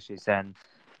that earlier, actually, saying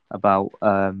about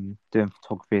doing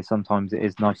photography. Sometimes it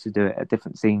is nice to do it at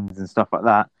different scenes and stuff like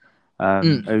that,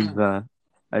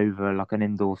 over like an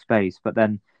indoor space. But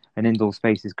then an indoor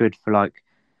space is good for like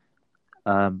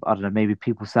I don't know, maybe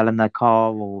people selling their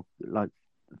car, or like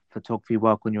photography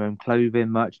work on your own clothing,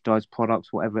 merchandise,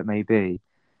 products, whatever it may be.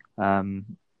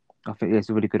 I think it's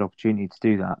a really good opportunity to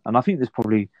do that, and I think there's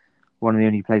probably one of the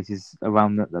only places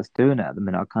around that's doing it at the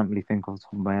minute. I can't really think off the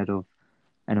top of my head of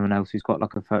anyone else who's got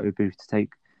like a photo booth to take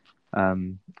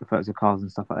photos of cars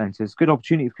and stuff like that. And so it's a good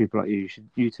opportunity for people like you. You should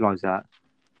utilise that.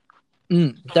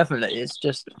 Definitely,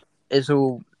 it's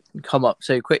all come up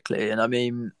so quickly, and I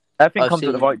mean, everything comes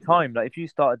at the right time. Like if you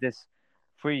started this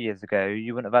 3 years ago,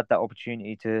 you wouldn't have had that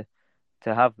opportunity to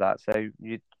have that. So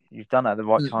you've done it at the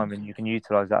right time, and you can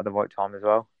utilise that at the right time as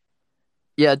well.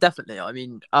 Yeah, definitely. I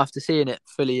mean, after seeing it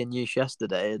fully in use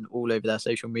yesterday and all over their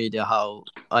social media, all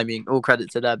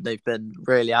credit to them. They've been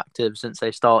really active since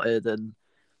they started and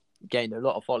gained a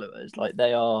lot of followers. Like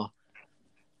it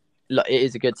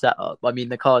is a good setup. I mean,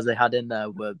 the cars they had in there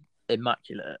were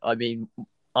immaculate. I mean,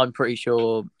 I'm pretty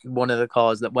sure one of the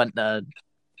cars that went there,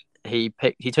 he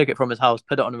took it from his house,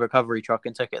 put it on a recovery truck,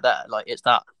 and took it there. Like it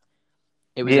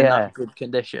was in that good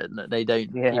condition that they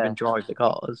don't even drive the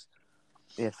cars.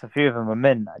 Yes, a few of them were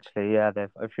mint actually. Yeah,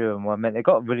 a few of them were mint. They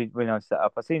got a really really nice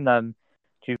setup. I've seen do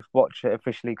you watch it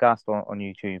officially gassed on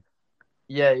YouTube?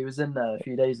 Yeah, he was in there a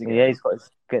few days ago. Yeah, he's got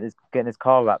getting his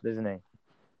car wrapped, isn't he?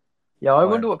 Yeah, I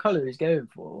wonder what colour he's going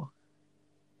for.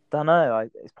 Don't know.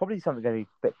 It's probably something going to be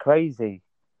a bit crazy.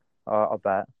 I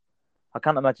bet. I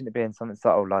can't imagine it being something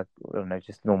subtle like, I don't know,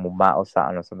 just normal matte or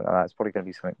satin or something like that. It's probably going to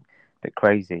be something a bit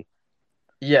crazy.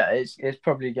 Yeah, it's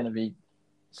probably going to be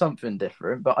something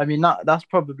different. But I mean, that's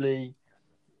probably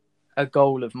a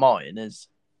goal of mine. Is,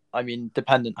 I mean,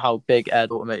 dependent how big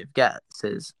Ed Automotive gets,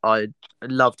 is I'd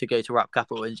love to go to Wrap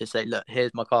Capital and just say, look,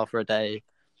 here's my car for a day.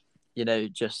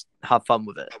 Just have fun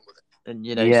with it, and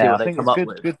see what they come up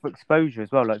with. Good for exposure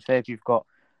as well. Like, say if you've got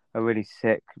a really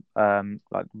sick, full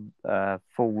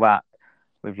wrap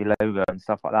with your logo and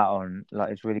stuff like that on,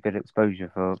 like it's really good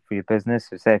exposure for your business.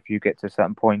 So, say if you get to a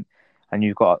certain point and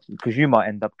you've got, because you might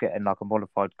end up getting like a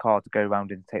modified car to go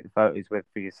around and take the photos with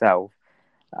for yourself.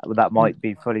 That might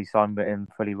be fully signed written,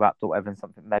 fully wrapped or whatever, and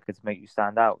something mega to make you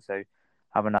stand out. So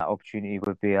having that opportunity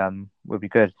would be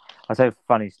good. I say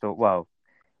funny story. Well,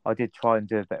 I did try and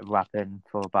do a bit of wrapping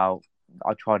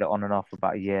I tried it on and off for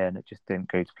about a year, and it just didn't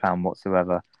go to plan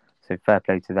whatsoever. So fair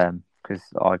play to them, because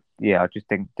I just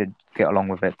didn't get along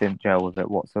with it, didn't gel with it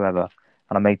whatsoever,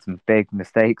 and I made some big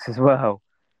mistakes as well.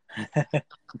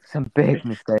 Some big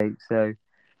mistakes. So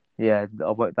yeah,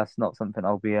 that's not something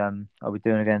I'll be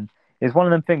doing again. It's one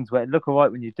of them things where it look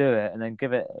alright when you do it, and then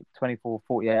give it 24,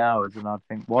 48 hours, and I'd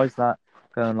think, why is that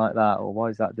going like that, or why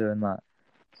is that doing that?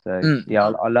 So yeah,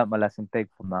 I learnt my lesson big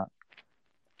from that.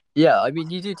 Yeah, I mean,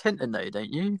 you do tinting though,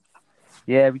 don't you?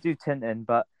 Yeah, we do tinting,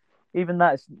 but even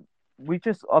that, we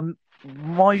just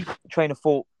my train of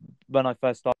thought when I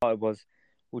first started was,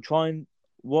 we'll try and,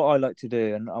 what I like to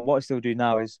do, and what I still do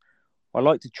now, is I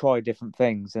like to try different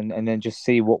things and then just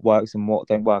see what works and what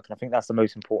don't work. And I think that's the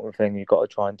most important thing you've got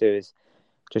to try and do, is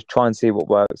just try and see what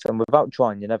works. And without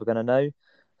trying, you're never going to know.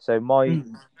 So my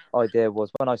idea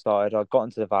was, when I started, I got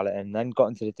into the valeting, then got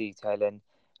into the detailing,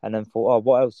 and then thought, oh,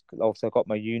 what else? Also, I got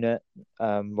my unit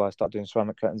where I started doing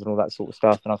ceramic curtains and all that sort of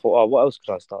stuff. And I thought, oh, what else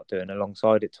could I start doing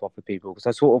alongside it to offer people? Because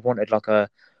I sort of wanted like a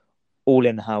all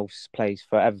in-house place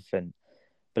for everything.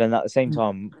 But then at the same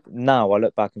time, now I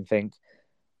look back and think,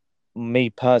 me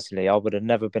personally, I would have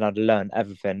never been able to learn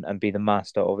everything and be the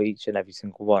master of each and every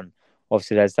single one.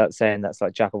 Obviously, there's that saying that's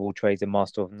like jack of all trades and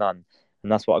master of none.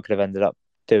 And that's what I could have ended up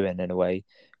doing in a way,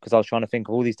 because I was trying to think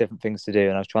of all these different things to do,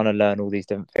 and I was trying to learn all these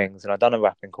different things. And I've done a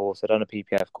wrapping course, I've done a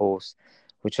PPF course,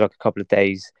 which is like a couple of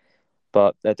days,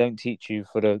 but they don't teach you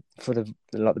for the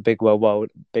like the big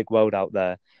world out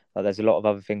there. Like, there's a lot of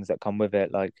other things that come with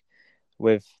it. Like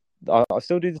I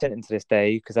still do the tinting to this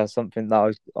day, because that's something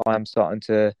that I'm starting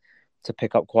to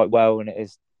pick up quite well, and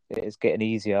it is getting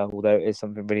easier, although it is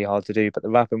something really hard to do. But the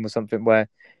wrapping was something where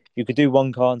you could do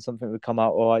one car and something would come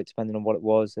out all right depending on what it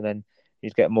was, and then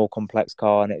you'd get a more complex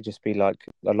car and it'd just be like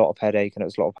a lot of headache, and it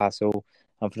was a lot of hassle.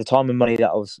 And for the time and money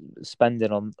that I was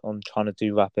spending on trying to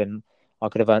do wrapping, I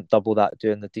could have earned double that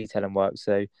doing the detailing work.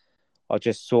 So I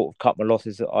just sort of cut my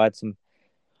losses. I had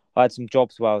some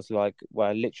jobs where I was like, where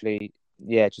I literally,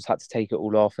 yeah, just had to take it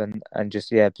all off and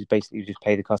just, yeah, just basically just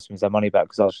pay the customers their money back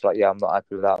because I was just like, yeah, I'm not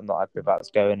happy with that. I'm not happy with how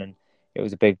it's going. And it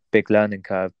was a big learning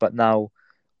curve. But now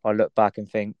I look back and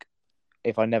think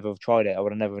if I never have tried it, I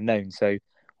would have never known. So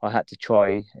I had to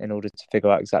try in order to figure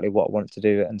out exactly what I wanted to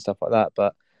do and stuff like that.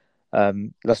 But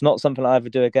that's not something I ever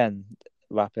do again,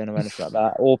 rapping or anything like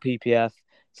that, or PPF.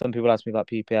 Some people ask me about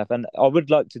PPF, and I would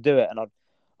like to do it. And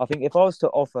I think if I was to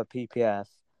offer PPF,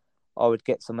 I would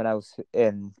get someone else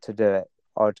in to do it.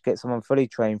 I'd get someone fully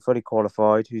trained, fully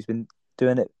qualified, who's been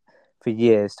doing it for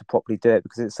years to properly do it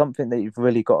because it's something that you've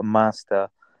really got to master,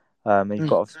 and you've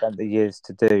got to have spent the years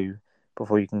to do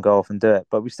before you can go off and do it.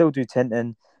 But we still do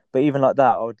tinting, but even like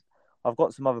that, I've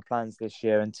got some other plans this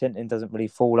year, and tinting doesn't really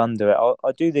fall under it.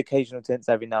 I do the occasional tints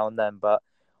every now and then, but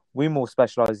we more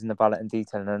specialise in the valet and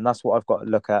detailing, and that's what I've got to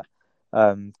look at,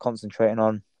 concentrating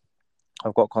on.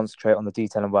 I've got to concentrate on the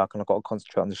detailing work, and I've got to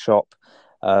concentrate on the shop,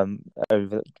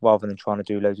 rather than trying to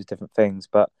do loads of different things.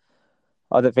 But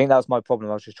I don't think that's my problem.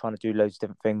 I was just trying to do loads of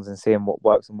different things and seeing what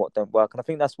works and what don't work. And I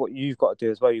think that's what you've got to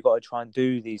do as well. You've got to try and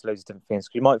do these loads of different things.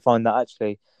 Because you might find that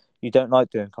actually you don't like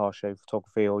doing car show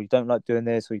photography, or you don't like doing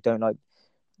this, or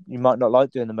you might not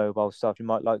like doing the mobile stuff. You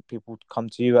might like people to come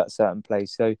to you at a certain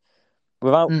place. So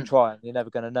without trying, you're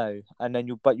never going to know. And then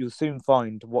you'll soon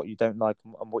find what you don't like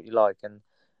and what you like. And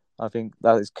I think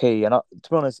that is key. And to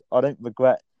be honest, I don't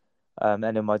regret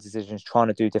any of my decisions trying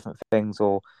to do different things,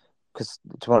 or because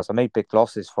to be honest,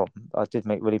 I did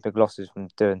make really big losses from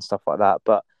doing stuff like that.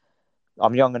 But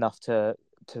I'm young enough to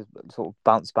sort of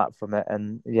bounce back from it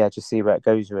and yeah, just see where it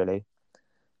goes really.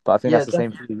 But I think Yeah, that's the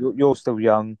same for you. You're still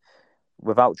young.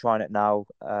 Without trying it now,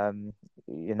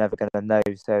 you're never going to know.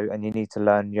 So, and you need to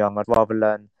learn young. I'd rather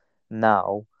learn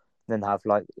now than have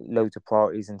like loads of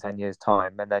priorities in 10 years'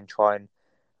 time and then try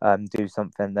and do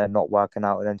something they're not working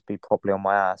out and then to be properly on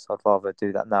my ass. I'd rather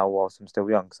do that now whilst I'm still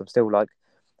young because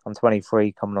I'm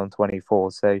 23 coming on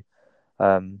 24. So,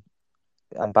 and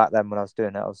back then when I was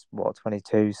doing it, I was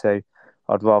 22. So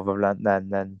I'd rather have learnt then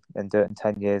than do it in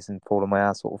 10 years and fall on my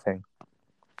ass sort of thing.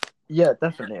 Yeah,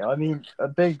 definitely. I mean, a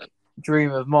big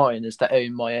dream of mine is to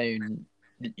own my own,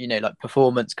 like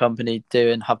performance company,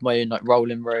 have my own like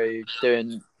rolling road,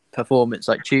 doing performance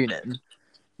like tuning.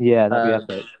 Yeah, that'd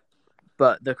be epic.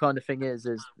 But the kind of thing is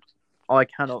I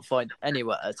cannot find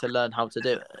anywhere to learn how to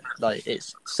do it. Like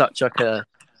it's such like a,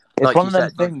 It's like one you of them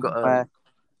said, you've things got to. where,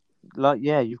 like,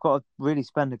 yeah, you've got to really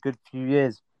spend a good few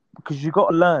years because you've got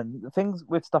to learn the things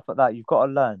with stuff like that. You've got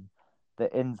to learn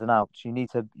the ins and outs. You need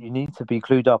to be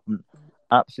clued up on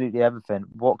absolutely everything.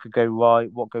 What could go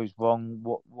right, what goes wrong,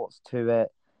 what's to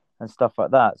it, and stuff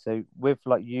like that. So with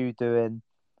like you doing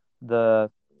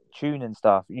the tuning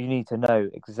stuff, you need to know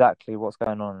exactly what's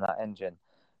going on in that engine,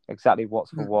 exactly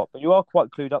what's for what. But you are quite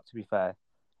clued up, to be fair,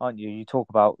 aren't you? You talk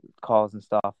about cars and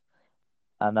stuff,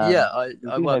 and Yeah, you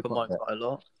I do know work on quite a mine bit. quite a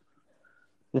lot.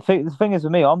 The thing is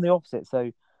with me, I'm the opposite.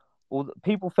 So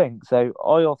people think so.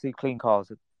 I obviously clean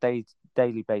cars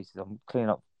daily basis. I'm cleaning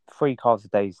up 3 cars a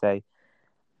day, say,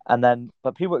 and then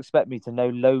but people expect me to know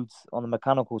loads on the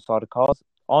mechanical side of cars.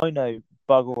 I know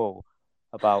bugger all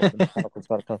about the mechanical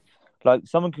side of cars. Like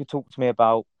someone could talk to me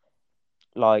about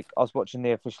like I was watching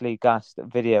the officially gassed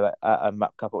video at a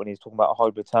Map Couple and he's talking about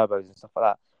hybrid turbos and stuff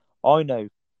like that. I know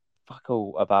fuck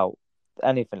all about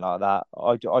anything like that.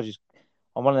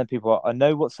 I'm one of them people. I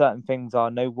know what certain things are. I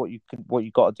know what you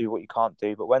got to do, what you can't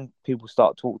do. But when people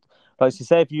start talking, like so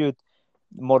say if you were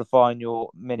modifying your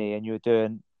Mini and you were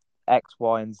doing X,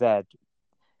 Y, and Z,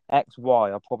 X,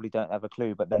 Y, I probably don't have a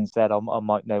clue. But then Z, I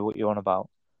might know what you're on about.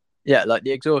 Yeah, like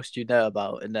the exhaust you know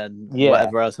about, and then Yeah,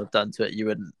 whatever else I've done to it, you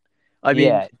wouldn't. I mean,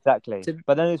 yeah, exactly. to,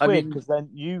 But then it's I weird mean, because then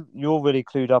you're really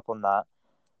clued up on that.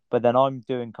 But then I'm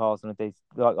doing cars on a day.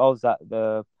 Like I was at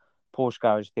the Porsche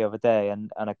garage the other day,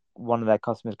 and one of their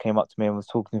customers came up to me and was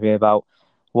talking to me about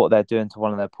what they're doing to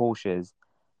one of their Porsches,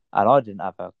 and I didn't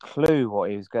have a clue what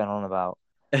he was going on about.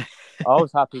 I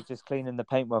was happy just cleaning the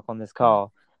paintwork on this car,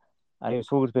 and he was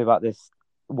talking to me about this,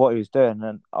 what he was doing,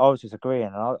 and I was just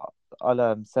agreeing. And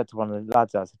I said to one of the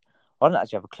lads, I didn't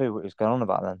actually have a clue what he was going on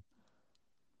about then.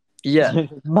 yeah,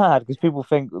 It's mad because people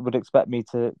would expect me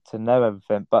to know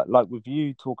everything, but like with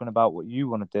you talking about what you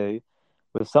want to do,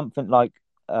 with something like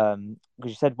because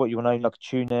you said what you want to like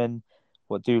tune in,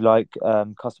 what do like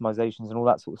customizations and all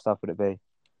that sort of stuff would it be?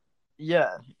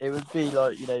 yeah, it would be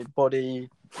like body,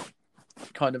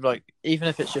 kind of like even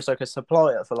if it's just like a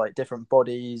supplier for like different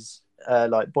bodies,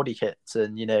 like body kits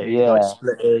and like Yeah,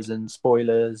 splitters and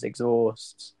spoilers,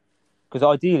 exhausts. because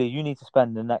ideally you need to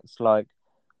spend the next like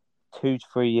 2 to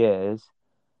 3 years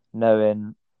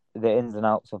knowing the ins and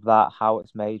outs of that, how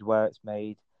it's made, where it's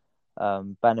made,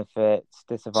 benefits,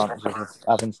 disadvantages of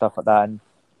having stuff like that, and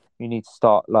you need to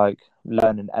start like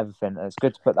learning everything. And it's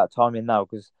good to put that time in now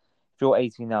because if you're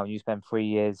 18 now and you spend 3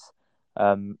 years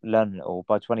learning it all,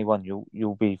 by 21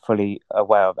 you'll be fully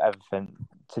aware of everything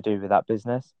to do with that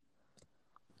business.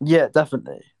 Yeah,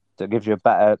 definitely. So it gives you a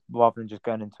better rather than just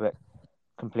going into it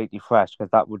completely fresh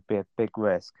because that would be a big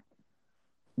risk.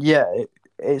 Yeah,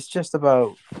 it's just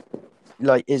about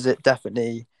like, is it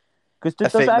definitely Because a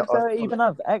does thing that I've Exeter even followed?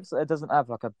 have Exeter doesn't have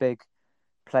like a big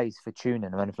place for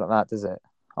tuning or anything like that, does it?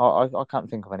 I can't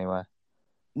think of anywhere.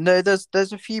 No, there's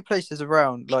a few places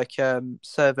around like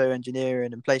servo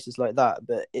engineering and places like that,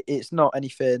 but it's not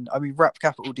anything. I mean, Rap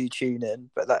Capital do tuning,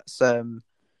 but That's pretty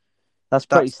that's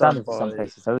done standard for some by.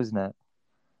 places, though, isn't it?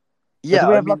 But do Yeah,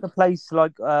 we I have like mean, a place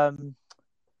like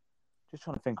just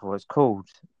trying to think of what it's called.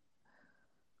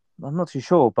 I'm not too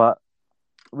sure, but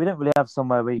we don't really have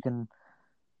somewhere where you can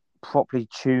properly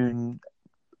tune.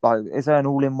 Like, is there an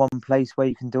all-in-one place where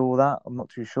you can do all that? I'm not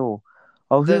too sure.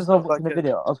 Oh, who was there's I not watching like a a.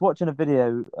 video? I was watching a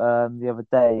video the other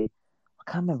day.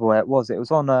 I can't remember where it was. It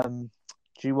was on.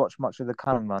 Do you watch much of the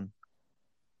Cannon Run?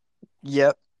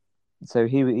 Yep. So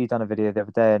he done a video the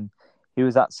other day, and he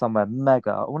was at somewhere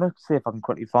mega. I want to see if I can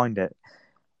quickly find it.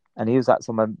 And he was at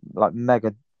somewhere like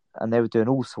mega, and they were doing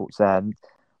all sorts there. And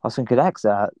I was thinking,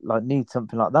 Exeter like needs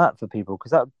something like that for people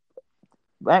because that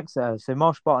Exeter. So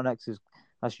Marsh Barton Exeter,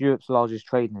 that's Europe's largest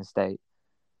trading estate.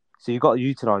 So you've got to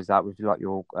utilize that with like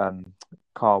your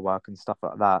car work and stuff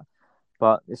like that.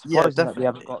 But it's Yeah, surprising that we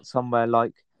haven't definitely. got somewhere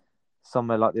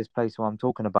like this place where I'm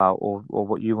talking about, or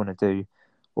what you want to do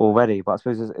already. But I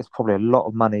suppose it's probably a lot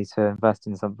of money to invest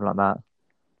in something like that.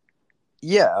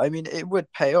 Yeah, I mean, it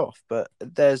would pay off, but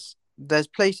there's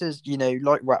places,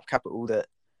 like Rap Capital that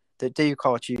do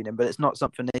car tuning, but it's not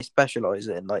something they specialize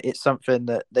in. Like, it's something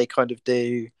that they kind of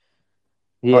do.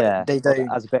 Like, Yeah, they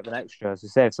don't. as a bit of an extra. So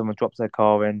say if someone drops their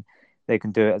car in, they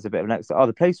can do it as a bit of an extra. Oh,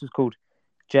 the place was called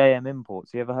JM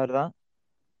Imports. You ever heard of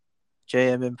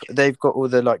that? They've got all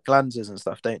the like glanzers and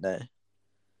stuff, don't they?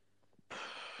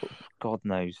 God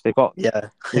knows. They've got Yeah,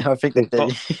 they've, I think they've they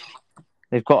do. got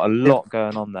they've got a They've- lot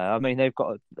going on there. I mean, they've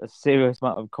got a serious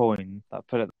amount of coin. I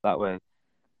put it that way.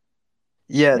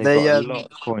 yeah, They've they got a lot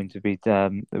of coin to be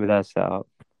with their setup.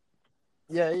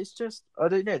 yeah. It's just I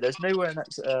don't know. There's nowhere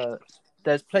next.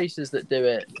 There's places that do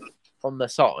it on the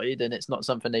side, and it's not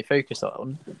something they focus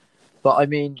on. But I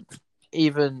mean,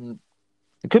 even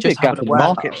There could be a just having gap a in the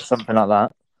market for warehouse. something like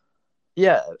that.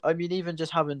 Yeah, I mean, even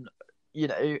just having,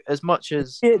 as much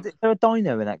as Yeah, is there a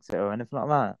dino in Exeter or anything like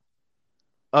that?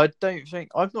 I don't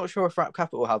think I'm not sure if Rap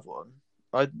Capital have one.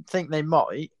 I think they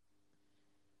might,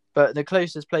 but the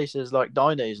closest places like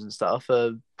Dinos and stuff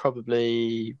are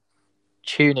probably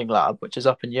Tuning Lab, which is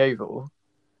up in Yeovil.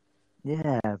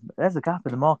 Yeah, there's a gap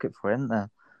in the market for it, isn't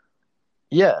there?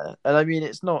 Yeah, and I mean,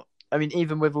 it's not. I mean,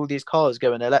 even with all these cars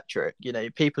going electric,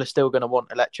 people are still going to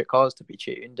want electric cars to be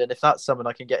tuned, and if that's something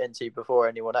I can get into before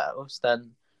anyone else,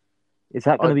 then Is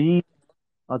that going I to be?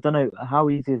 I don't know how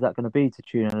easy is that going to be to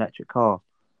tune an electric car.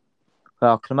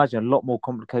 Well, I can imagine a lot more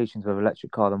complications with an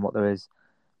electric car than what there is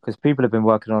because people have been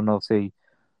working on obviously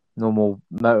normal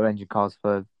motor engine cars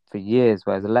for years,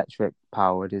 whereas electric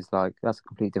powered is like that's a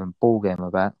completely different ball game. I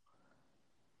bet.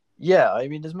 yeah, I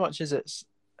mean, as much as it's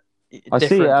I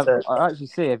see. different to. I actually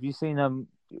see. Have you seen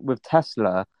with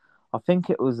Tesla? I think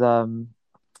it was I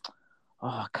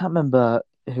can't remember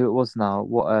who it was now,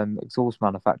 what exhaust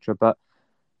manufacturer, but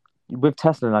with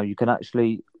Tesla now you can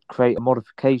actually create a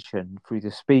modification through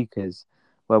the speakers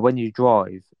where when you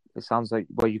drive, it sounds like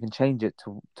where you can change it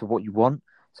to what you want.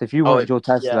 So if you Oh, wanted your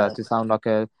Tesla yeah, to sound like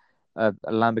a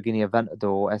Lamborghini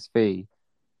Aventador SV,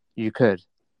 you could.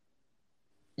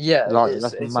 yeah, Like it's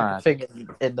that's it's like a mad. thing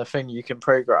in the thing you can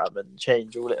program and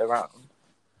change all it around.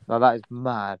 Like that is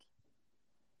mad.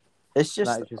 It's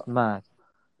just That is just mad.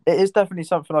 it is definitely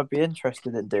something I'd be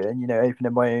interested in doing.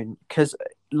 Opening my own because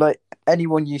like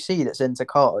anyone you see that's into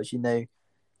cars,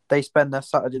 they spend their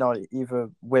Saturday night either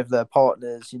with their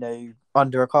partners,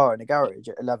 under a car in a garage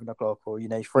at 11 o'clock or 3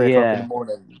 o'clock in the Yeah,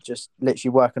 morning, just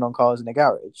literally working on cars in a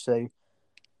garage. So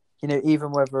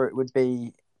even whether it would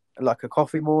be like a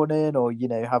coffee morning or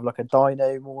have like a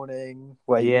dyno morning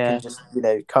where you can yeah. just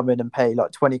come in and pay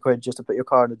like 20 quid just to put your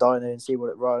car in a dyno and see what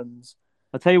it runs.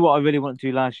 I'll tell you what I really wanted to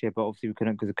do last year, but obviously we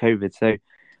couldn't because of COVID. So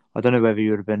I don't know whether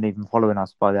you would have been even following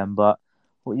us by then. But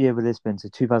what year would this been? So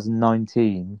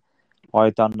 2019. I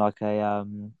had done like a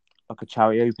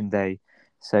charity open day.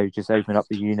 So just opened up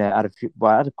the unit. Had a few,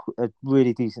 well, I had a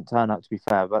really decent turnout to be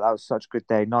fair, but that was such a good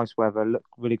day. Nice weather, looked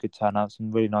really good turnout, some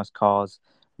really nice cars,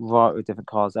 right with different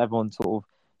cars. Everyone sort of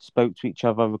spoke to each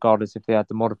other, regardless if they had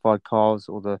the modified cars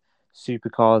or the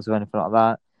supercars or anything like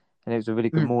that. And it was a really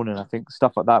good Mm. morning. I think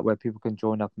stuff like that where people can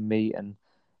join up and meet and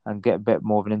get a bit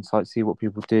more of an insight, see what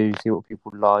people do, see what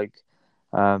people like,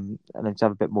 and then just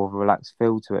have a bit more of a relaxed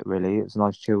feel to it. Really, it was a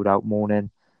nice chilled out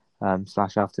morning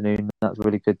slash afternoon. That was a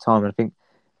really good time. And I think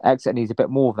Exeter needs a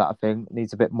bit more of that. I think it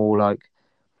needs a bit more like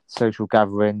social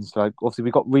gatherings. Like obviously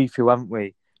we got Refuel, haven't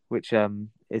we? Which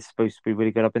is supposed to be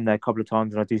really good. I've been there a couple of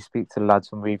times, and I do speak to the lads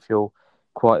from Refuel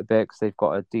quite a bit because they've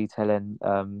got a detailing.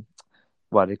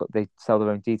 Well, they sell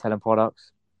their own detailing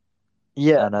products,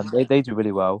 Yeah, and they do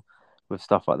really well with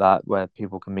stuff like that, where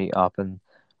people can meet up and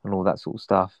all that sort of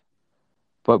stuff.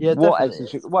 But yeah,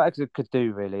 definitely. What Exeter could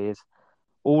do really is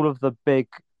all of the big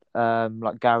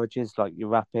like garages, like your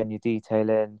wrapping, your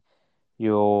detailing,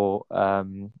 your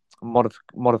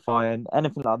modifying,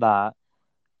 anything like that.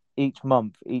 Each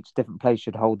month, each different place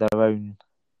should hold their own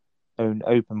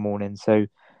open morning. So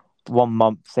one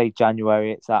month, say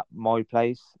January, it's at my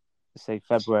place. Say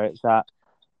February, it's at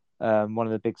one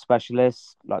of the big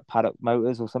specialists like Paddock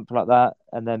Motors or something like that.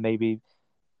 And then maybe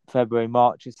February,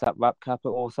 March, it's at Wrap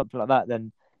Capital or something like that.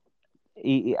 Then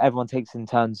everyone takes in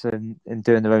turns in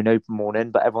doing their own open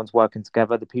morning, but everyone's working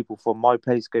together. The people from my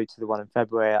place go to the one in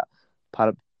February at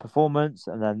Paddock Performance,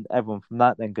 and then everyone from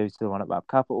that then goes to the one at Wrap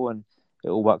Capital, and it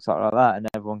all works out like that, and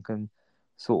everyone can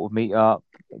sort of meet up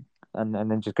and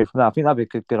then just go from there. I think that'd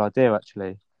be a good idea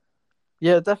actually,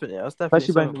 Yeah, definitely. That's definitely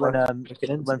especially something worth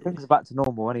looking when into. things are back to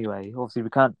normal anyway. Obviously, we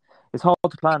can't. It's hard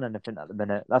to plan anything at the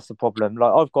minute. That's the problem.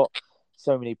 Like I've got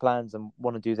so many plans and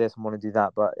want to do this and want to do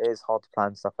that, but it is hard to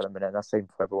plan stuff at the minute. And that's the same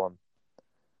for everyone.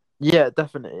 Yeah,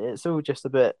 definitely. It's all just a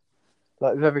bit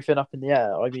like with everything up in the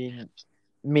air. I mean,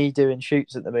 me doing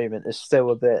shoots at the moment is still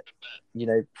a bit,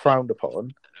 frowned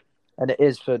upon. And it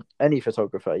is for any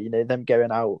photographer, them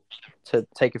going out to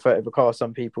take a photo of a car.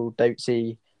 Some people don't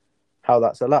see how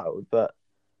that's allowed. But,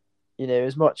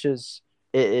 as much as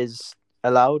it is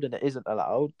allowed and it isn't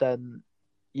allowed, then,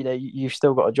 you've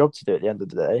still got a job to do at the end of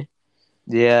the day.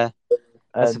 Yeah,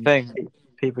 that's the And thing.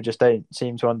 people just don't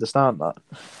seem to understand that.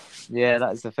 Yeah,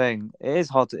 that is the thing. It is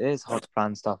hard to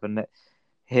plan stuff, and it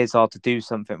is hard to do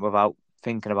something without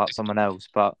thinking about someone else.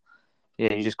 But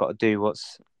yeah, you just got to do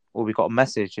what's. Well, we got a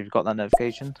message. Have you got that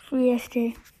notification?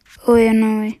 Este. Oye,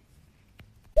 no, eh.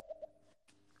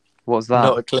 What's that?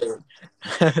 Not a clue.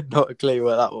 Not a clue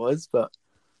what that was, but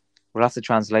We'll have to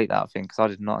translate that, I think, because I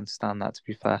did not understand that. To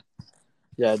be fair,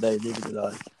 yeah, no, neither did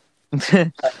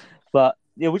I. but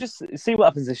yeah, we'll just see what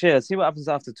happens this year. See what happens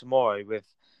after tomorrow with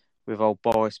old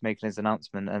Boris making his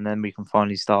announcement, and then we can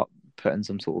finally start putting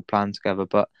some sort of plan together.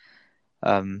 But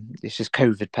it's just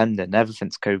COVID pending.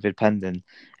 Everything's COVID pending.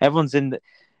 Everyone's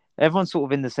sort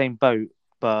of in the same boat,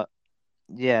 but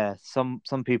yeah, some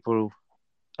people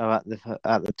are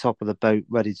at the top of the boat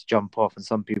ready to jump off, and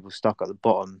some people stuck at the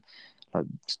bottom, like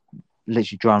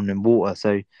literally drowning in water.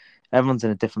 So everyone's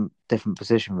in a different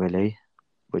position, really,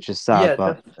 which is sad. Yeah,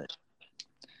 But definitely.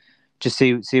 just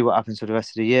see what happens for the rest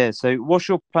of the year. So, what's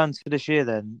your plans for this year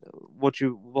then? What's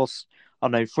I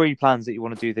don't know, 3 plans that you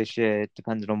want to do this year,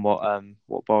 depending on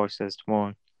what Boris says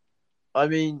tomorrow. I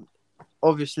mean,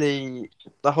 obviously,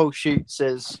 the whole shoot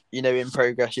says, in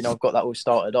progress. I've got that all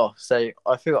started off. So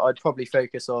I feel I'd probably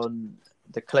focus on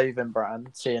the clothing brand,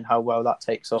 seeing how well that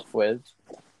takes off with,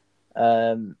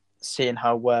 seeing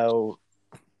how well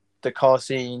the car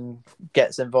scene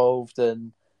gets involved,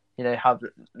 and have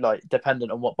like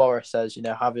dependent on what Boris says,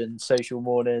 having social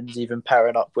mornings, even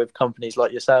pairing up with companies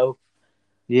like yourself,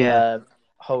 Yeah,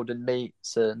 holding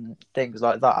meets and things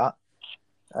like that.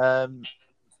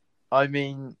 I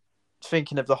mean,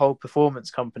 thinking of the whole performance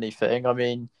company thing. I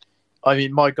mean,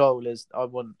 my goal is I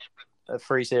want a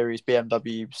 3 Series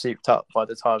BMW souped up by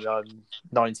the time I'm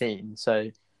 19. So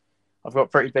I've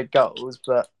got pretty big goals,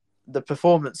 but the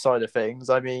performance side of things,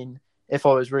 I mean, if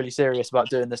I was really serious about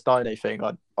doing this dyno thing,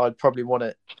 I'd probably want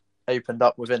it opened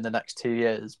up within the next 2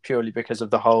 years, purely because of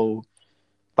the whole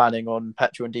banning on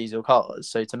petrol and diesel cars.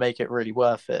 So to make it really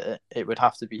worth it, it would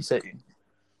have to be soon.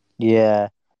 yeah,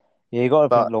 yeah. You got to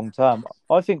think But long term.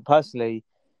 I think personally,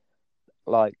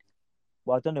 like,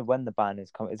 well, I don't know when the ban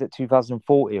is coming. Is it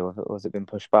 2040 or has it been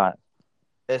pushed back?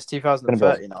 it's It's going to be.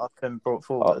 2030 now. It's been brought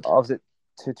forward. Oh, was it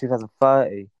to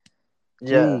 2030?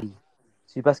 Yeah. Gee,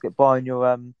 so you best get buying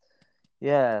your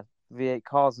yeah, V8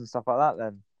 cars and stuff like that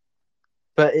then.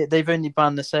 But they've only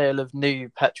banned the sale of new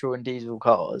petrol and diesel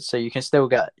cars, so you can still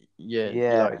get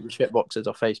Yeah. your shit boxes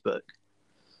off Facebook.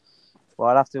 Well,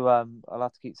 I'll have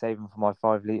to keep saving for my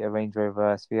 5 litre Range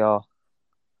Rover SVR.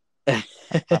 I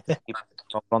have to keep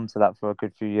on to that for a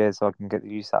good few years so I can get the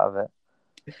use out of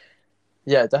it.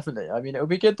 Yeah, definitely. I mean, it'll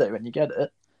be good though when you get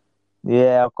it.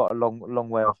 Yeah, I've got a long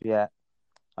way off yet.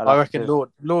 I'll I have reckon to.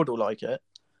 Lord will like it.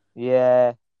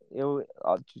 Yeah, he'll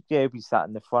be sat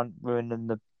in the front, ruining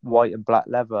the white and black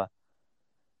leather.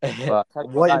 But I tell you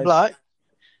what, White and black,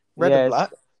 red and yeah,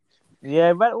 black.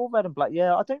 yeah, all red and black.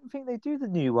 Yeah, I don't think they do the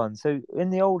new ones. So in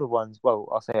the older ones, well,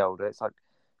 I'll say older. It's like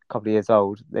a couple of years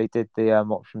old. They did the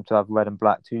option to have red and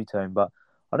black two tone, but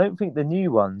I don't think the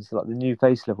new ones, like the new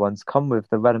facelift ones, come with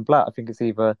the red and black. I think it's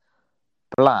either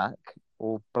black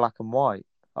or black and white.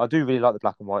 I do really like the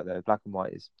black and white though. Black and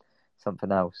white is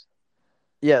something else.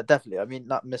 Yeah, definitely. I mean,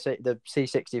 the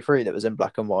C63 that was in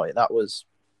black and white, that was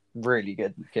really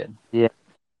good looking. Yeah,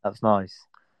 that's nice.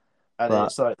 And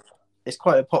But it's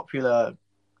quite a popular,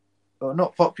 well,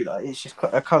 not popular. It's just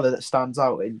quite a color that stands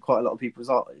out in quite a lot of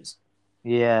people's eyes.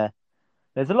 yeah,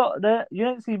 there's a lot there. You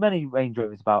don't see many Range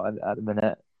Rovers about at the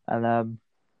minute, and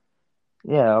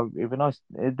yeah, it'd be nice.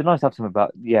 It'd be nice to have something.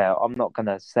 But yeah, I'm not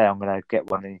gonna say I'm gonna get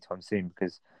one anytime soon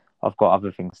because I've got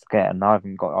other things to get, and I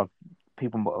haven't got.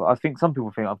 People, I think some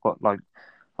people think I've got like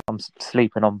I'm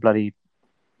sleeping on bloody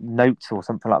notes or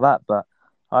something like that, but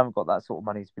I haven't got that sort of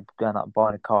money to be going out and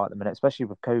buying a car at the minute, especially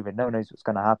with COVID. No one knows what's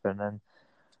going to happen, and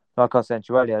like I said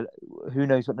to you earlier, who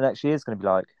knows what the next year is going to be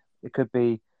like? It could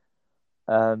be,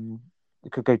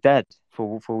 it could go dead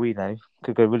for we know. It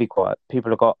could go really quiet.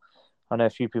 I know a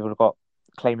few people have got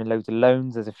claiming loads of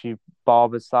loans. There's a few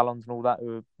barbers, salons, and all that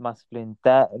who are massively in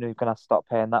debt and who are going to have to start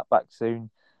paying that back soon.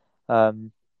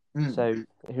 So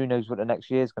who knows what the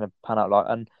next year is going to pan out like?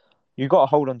 And you got to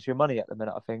hold on to your money at the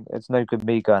minute. I think it's no good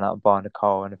me going out and buying a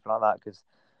car or anything like that because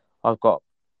I've got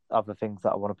other things that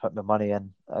I want to put my money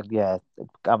in. Yeah,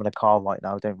 having a car right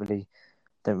now don't really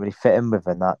fit in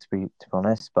within that to be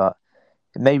honest. But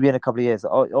maybe in a couple of years. I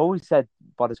always said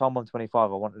by the time I'm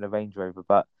 25, I wanted a Range Rover.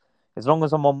 But as long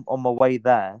as I'm on my way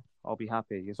there, I'll be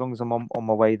happy. As long as I'm on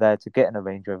my way there to getting a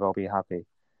Range Rover, I'll be happy.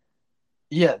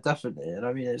 Yeah, definitely. And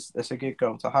I mean, it's a good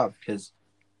goal to have because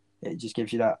it just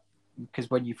gives you that. Because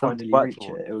when you Something to finally work reach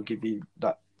towards. it will give you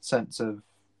that sense of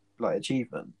like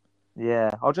achievement.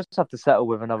 Yeah, I'll just have to settle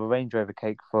with another Range Rover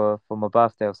cake for my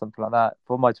birthday or something like that.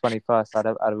 For my 21st, I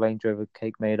had a Range Rover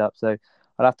cake made up, so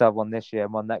I'll have to have one this year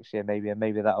and one next year maybe, and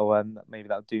maybe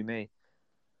that'll do me.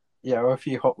 Yeah, or a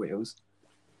few Hot Wheels.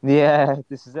 Yeah,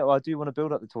 this is it. Well, I do want to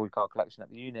build up the toy car collection at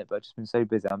the unit, but I've just been so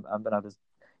busy, I'm been able to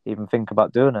even think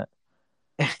about doing it.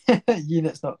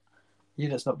 unit's not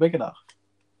unit's not big enough.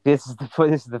 This is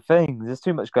the thing. There's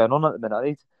too much going on at the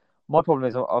minute. My problem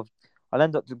is I'll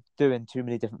end up doing too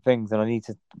many different things, and I need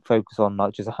to focus on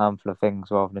like just a handful of things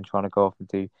rather than trying to go off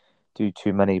and do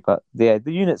too many. But yeah,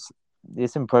 the units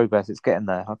it's in progress. It's getting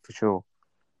there for sure.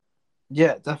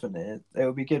 Yeah, definitely. It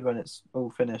will be good when it's all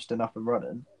finished and up and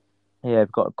running. Yeah,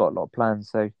 we've got a lot of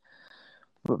plans. So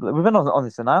we've been on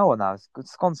this an hour now.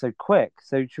 It's gone so quick.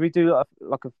 So should we do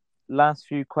like a last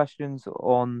few questions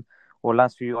on, or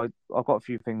last few? I've got a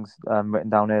few things written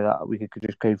down here that we could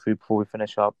just go through before we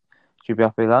finish up. Should you be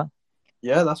happy with that?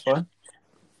 Yeah, that's fine.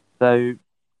 So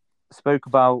spoke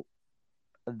about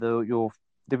your.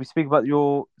 Did we speak about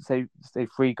your say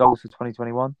 3 goals for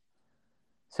 2021?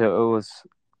 So it was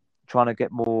trying to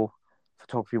get more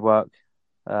photography work.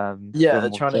 Yeah, Doing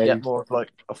more trying to get shows. more of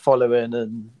like a following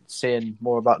and seeing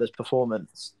more about this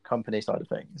performance company side of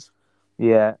things.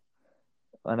 Yeah,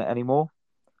 and any more?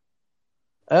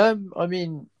 I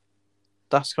mean,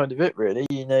 that's kind of it really.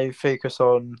 Focus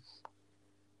on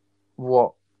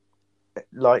what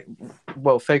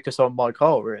focus on my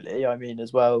car really. I mean,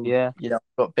 as well, Yeah, I've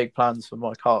got big plans for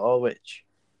my car, which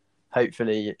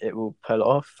hopefully it will pull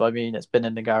off. I mean, it's been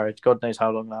in the garage, God knows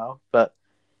how long now, but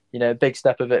a big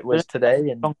step of it been was today.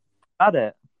 And long had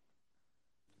it.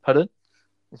 pardon?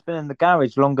 It's been in the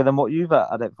garage longer than what you've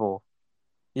had it for.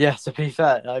 Yeah, to be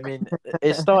fair, I mean,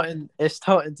 it's starting. It's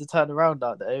starting to turn around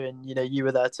now, though, and you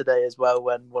were there today as well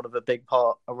when one of the big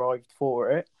part arrived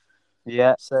for it.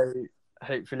 Yeah, So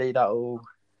hopefully that'll.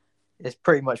 It's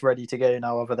pretty much ready to go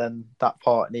now. Other than that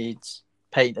part needs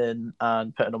painting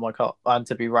and putting on my car, and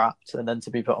to be wrapped, and then to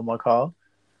be put on my car,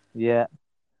 yeah,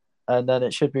 and then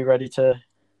it should be ready to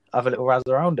have a little razz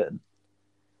around it.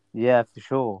 yeah, for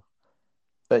sure.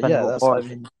 But Depending yeah, what that's. I price.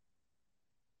 mean,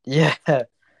 yeah,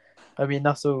 I mean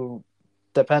that's all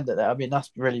dependent. I mean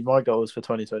that's really my goals for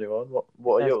 2021.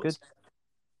 What are That's good. yours?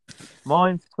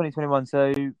 Mine for 2021.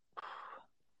 So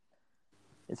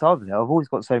it's hard. I've always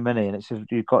got so many, and it's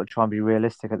just you've got to try and be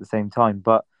realistic at the same time.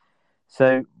 But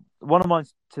so one of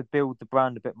mine's to build the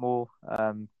brand a bit more.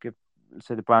 Give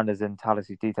so the brand is in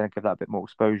Tallassy Detail, give that a bit more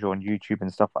exposure on YouTube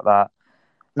and stuff like that.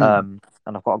 And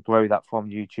I've got to grow that from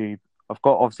YouTube. I've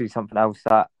got obviously something else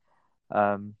that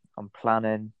I'm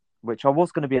planning, which I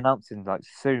was going to be announcing like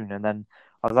soon, and then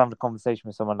I was having a conversation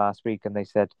with someone last week, and they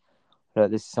said,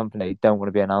 "Look, this is something that you don't want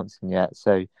to be announcing yet."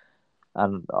 So,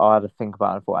 and I had to think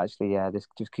about it and thought, actually, yeah, this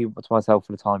just keep it to myself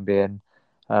for the time being.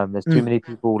 There's too many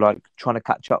people like trying to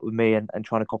catch up with me and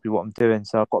trying to copy what I'm doing.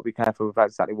 So I've got to be careful with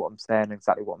exactly what I'm saying,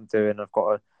 exactly what I'm doing. I've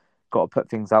got to put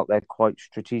things out there quite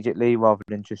strategically rather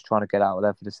than just trying to get out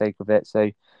there for the sake of it.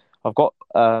 So I've got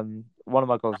one of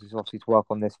my goals is obviously to work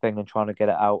on this thing and trying to get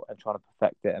it out and trying to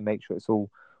perfect it and make sure it's all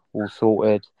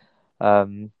sorted.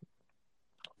 So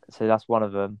that's one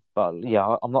of them. But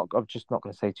yeah, I'm just not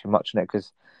going to say too much on it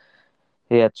because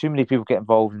yeah, too many people get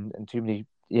involved and too many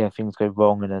things go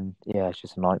wrong, and then it's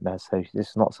just a nightmare. So this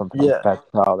is not something I'm prepared to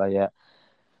put out there yet.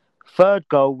 Third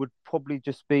goal would probably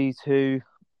just be to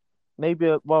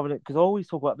maybe rather than, because I always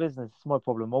talk about business. It's my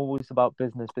problem. I'm always about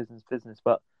business,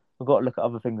 but we've got to look at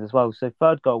other things as well. So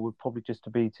third goal would probably just to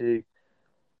be to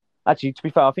actually, to be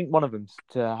fair, I think one of them's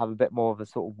to have a bit more of a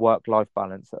sort of work-life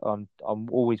balance. I'm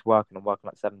always working. I'm working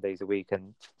like 7 days a week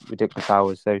and ridiculous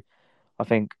hours. So I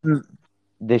think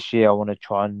this year I want to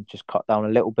try and just cut down a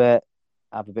little bit,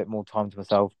 have a bit more time to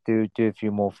myself, do a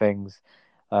few more things,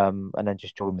 and then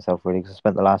just enjoy myself really. Because I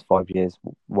spent the last 5 years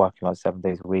working like 7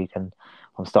 days a week, and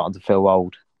I'm starting to feel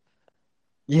old.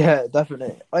 Yeah,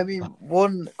 definitely. I mean,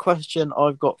 one question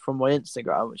I've got from my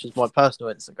Instagram, which is my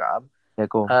personal Instagram,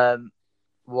 go on.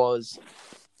 Was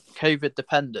COVID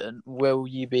dependent. Will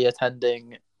you be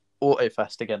attending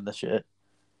Autofest again this year?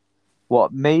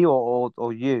 What, me or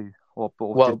you? Or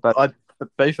well,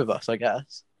 both of us, I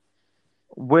guess.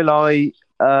 Will I?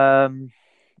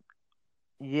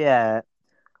 Yeah.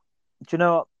 Do you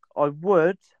know what? I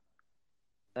would,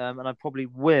 and I probably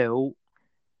will,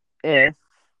 if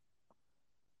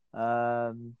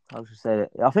how should I say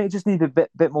it? I think it just needs a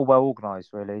bit more well organised,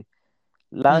 really.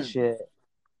 Last year,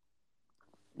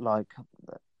 like,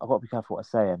 I've got to be careful what I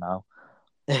say here now.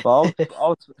 But this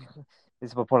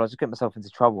is my problem. I just get myself into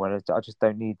trouble, and I just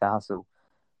don't need the hassle.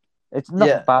 It's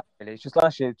nothing bad, really. It's just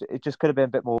last year, it just could have been a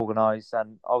bit more organised,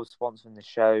 and I was sponsoring the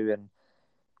show, and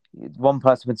one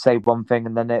person would say one thing,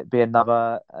 and then it'd be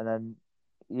another, and then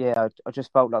I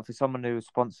just felt like for someone who was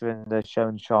sponsoring the show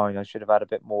and shine, I should have had a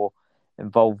bit more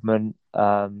involvement,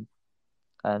 and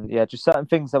just certain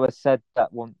things that were said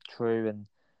that weren't true,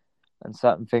 and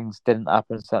certain things didn't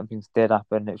happen, certain things did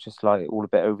happen. It was just like all a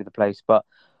bit over the place, but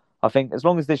I think as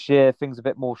long as this year things are a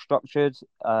bit more structured,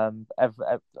 as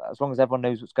long as everyone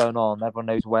knows what's going on, everyone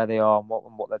knows where they are and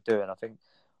what they're doing, I think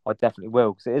I definitely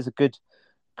will, because it is a good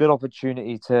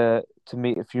opportunity to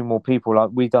meet a few more people. Like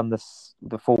we done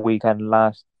the full weekend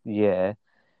last year,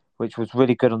 which was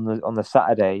really good on the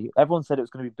Saturday. Everyone said it was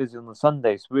going to be busy on the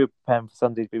Sunday, so we were preparing for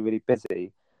Sunday to be really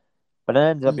busy, but it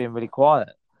ended up being really quiet.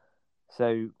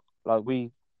 So like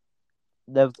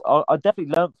I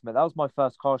definitely learned from it. That was my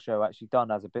first car show actually done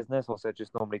as a business. Also,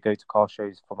 just normally go to car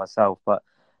shows for myself, but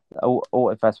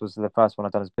Autofest was the first one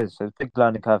I've done as a business. So it's a big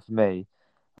learning curve for me.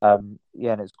 And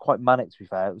it's quite manic, to be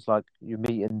fair. It was like you're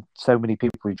meeting so many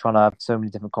people, you're trying to have so many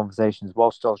different conversations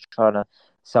whilst I was trying to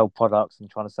sell products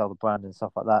and trying to sell the brand and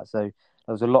stuff like that. So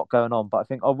there was a lot going on, but I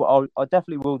think I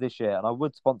definitely will this year, and I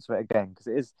would sponsor it again because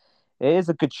it is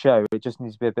a good show. It just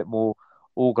needs to be a bit more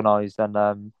organised, and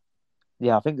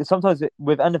I think sometimes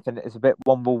with anything it's a bit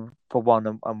one rule for one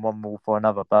and one rule for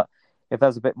another. But if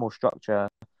there's a bit more structure,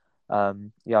 I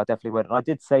definitely would. And I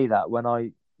did say that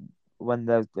when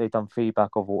they done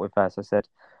feedback of Autofest, I said,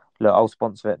 look, I'll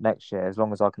sponsor it next year as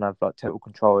long as I can have like total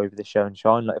control over the show and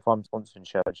shine. Like if I'm sponsoring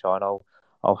show and shine,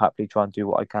 I'll happily try and do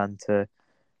what I can to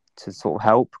sort of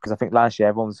help, because I think last year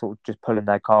everyone was sort of just pulling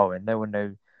their car in. No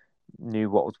one knew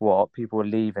what was what. People were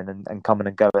leaving and coming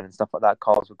and going and stuff like that.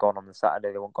 Cars were gone on the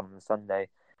Saturday, they weren't gone on the Sunday.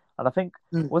 And I think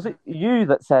was it you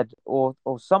that said, or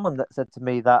someone that said to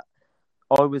me that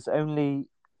I was only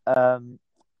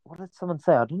what did someone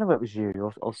say? I don't know if it was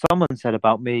you or someone said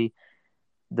about me.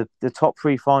 The top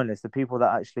three finalists, the people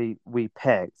that actually we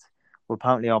picked, were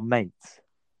apparently our mates,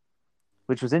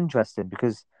 which was interesting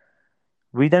because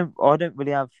I don't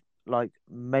really have like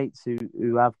mates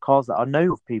who have cars. That I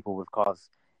know of people with cars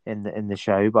in the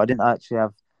show, but I didn't actually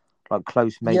have like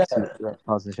close mates who had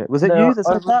cars in the show. Was it you that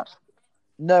said that?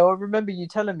 No, I remember you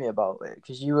telling me about it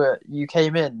because you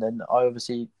came in, and I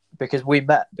obviously, because we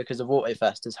met because of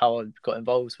Autofest, is how I got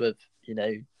involved with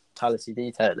Tality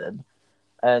Detailing.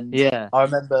 And I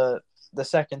remember the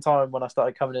second time when I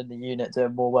started coming in the unit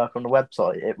doing more work on the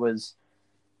website, it was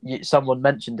someone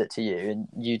mentioned it to you, and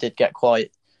you did get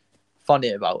quite funny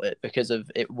about it because of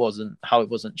it wasn't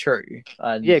true.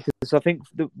 And because I think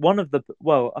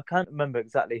I can't remember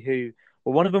exactly who.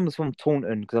 Well, one of them was from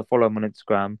Taunton because I follow him on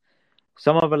Instagram.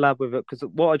 Some other lad with it, because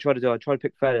what I try to do, I try to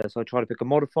pick fair, so I try to pick a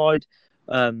modified,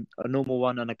 a normal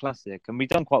one and a classic, and we've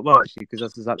done quite well actually because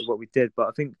that's exactly what we did. But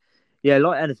I think, yeah,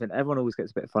 like anything, everyone always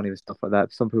gets a bit funny with stuff like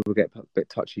that. Some people get a bit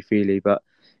touchy feely, but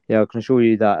yeah, I can assure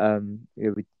you that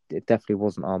it definitely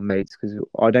wasn't our mates because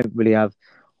I don't really have.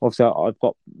 Obviously, I've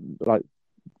got like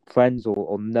friends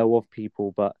or know of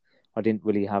people, but I didn't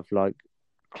really have like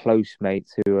close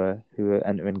mates who are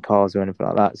entering cars or anything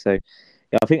like that. So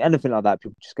yeah, I think anything like that,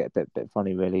 people just get a bit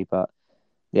funny, really. But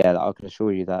yeah, I can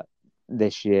assure you that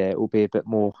this year it will be a bit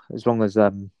more, as long as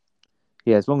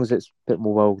as long as it's a bit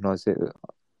more well organised.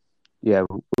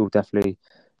 We'll definitely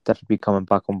be coming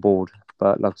back on board.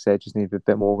 But like I said, it just needs to be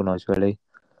a bit more organised, really.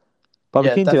 But we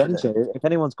Yeah, can do any definitely. show. If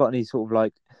anyone's got any sort of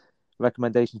like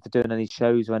recommendations for doing any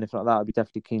shows or anything like that, I'd be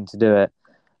definitely keen to do it.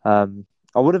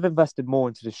 I would have invested more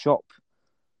into the shop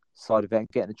side of it and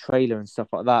getting a trailer and stuff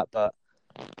like that, but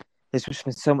there's just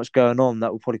been so much going on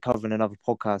that we'll probably cover in another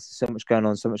podcast. There's so much going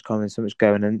on, so much coming, so much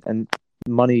going, and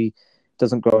money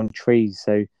doesn't grow on trees.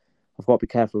 So I've got to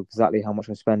be careful exactly how much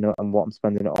I spend and what I'm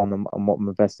spending it on and what I'm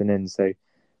investing in. So,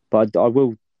 but I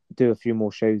will do a few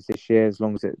more shows this year as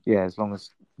long as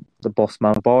the boss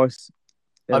man Boris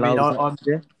I mean, allows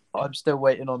it. I'm still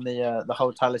waiting on the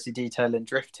whole Tallassy detailing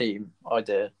drift team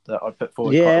idea that I put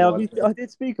forward quite a Yeah, while ago. I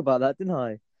did speak about that, didn't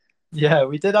I? Yeah,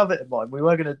 we did have it in mind. We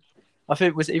were gonna. I think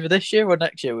it was either this year or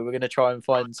next year. We were gonna try and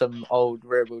find some old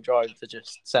rear-wheel drive to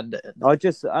just send it in. I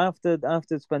just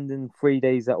after spending 3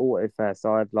 days at Autofest,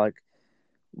 I had like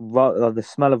the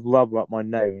smell of rubber up my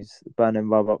nose, burning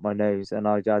rubber up my nose, and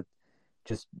I had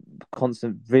just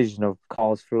constant vision of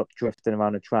cars drifting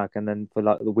around the track. And then for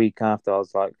like the week after, I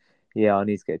was like, yeah, I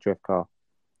need to get a drift car.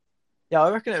 Yeah,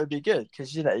 I reckon it would be good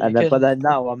because you But then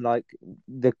now I'm like,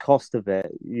 the cost of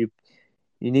it, you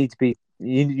need to be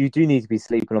you do need to be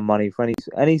sleeping on money for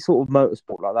any sort of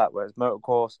motorsport like that, where it's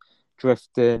motocross,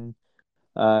 drifting,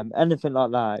 anything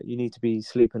like that. You need to be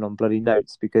sleeping on bloody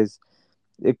notes because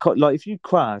like if you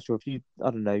crash or if you, I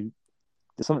don't know,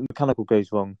 something mechanical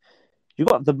goes wrong, you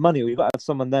got the money or you got to have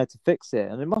someone there to fix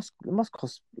it, and it must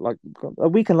cost like a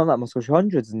weekend like that must cost you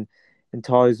hundreds in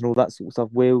tires and all that sort of stuff,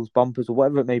 wheels, bumpers, or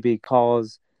whatever it may be,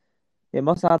 cars. It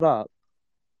must add up.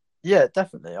 Yeah,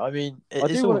 definitely. I mean, I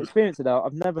it's do want all. to experience it now.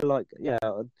 I've never I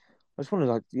just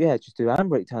want to just do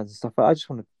handbrake turns and stuff. I just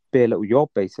want to be a little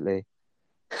yob basically.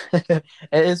 It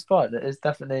is fun. It is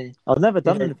definitely. I've never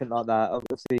done Yeah, anything like that.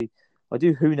 Obviously, I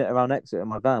do hoon it around Exeter in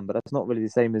my van, but that's not really the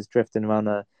same as drifting around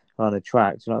a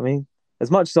track. Do you know what I mean? As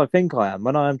much as I think I am,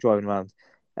 when I am driving around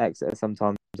Exeter,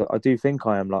 sometimes I do think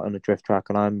I am like on a drift track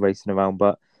and I'm racing around,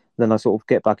 but then I sort of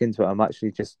get back into it. I'm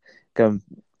actually just going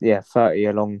 30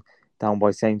 along down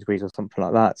by Sainsbury's or something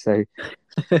like that. So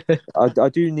I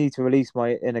do need to release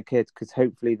my inner kid because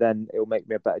hopefully then it'll make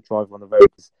me a better driver on the road.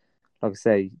 Like I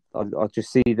say, I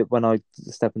just see that when I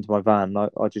step into my van,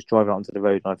 I just drive out onto the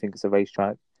road and I think it's a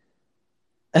racetrack.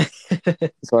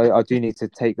 So I do need to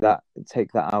take that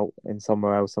out in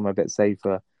somewhere else, somewhere a bit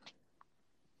safer.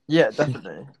 Yeah,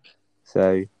 definitely.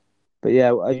 So, but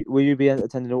yeah, will you be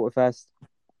attending Autofest?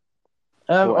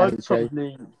 I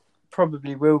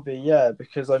probably will be. Yeah,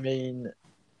 because I mean,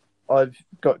 I've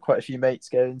got quite a few mates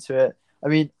going to it. I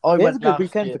mean, It's a good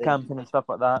weekend for camping and stuff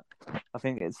like that. I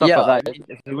think it's stuff like that.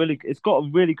 It's got a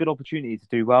really good opportunity to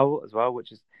do well as well,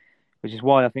 which is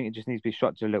why I think it just needs to be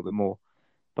structured a little bit more.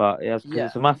 But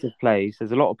it's a massive place.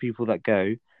 There's a lot of people that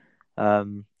go.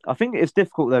 I think it's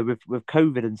difficult though with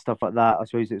COVID and stuff like that. I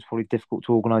suppose it's probably difficult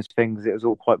to organise things. It was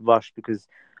all quite rushed because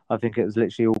I think it was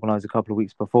literally organised a couple of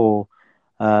weeks before.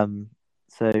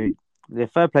 So yeah,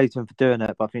 fair play to them for doing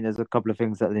it, but I think there's a couple of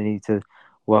things that they need to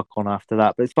work on after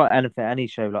that. But it's like any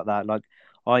show like that. Like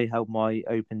I held my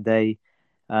open day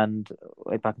and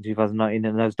back in 2019,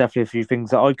 and there's definitely a few things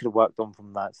that I could have worked on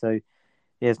from that. So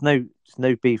yeah, it's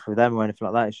no beef with them or anything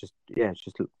like that. It's just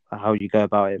how you go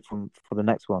about it for the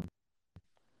next one.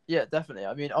 Yeah, definitely.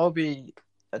 I mean, I'll be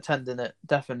attending it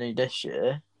definitely this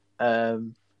year.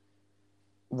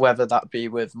 Whether that be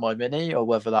with my Mini or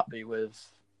whether that be with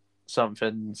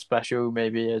something special,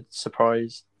 maybe a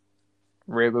surprise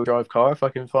rear-wheel drive car if I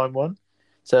can find one.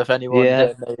 So if anyone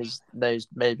here knows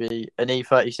maybe an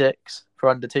E36 for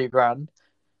under £2,000,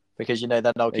 because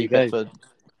then I'll keep it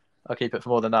for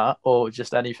more than that, or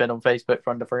just anything on Facebook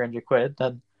for under £300,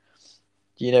 then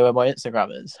you know where my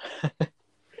Instagram is. Do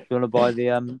you want to buy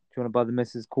the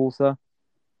Mrs. Corsa?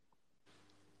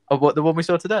 Oh, what, the one we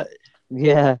saw today?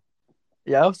 Yeah.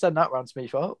 Yeah, I'll send that round to me,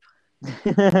 Philip.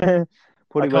 I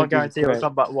can't guarantee it'll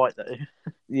come back white though.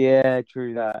 Yeah,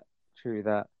 true that.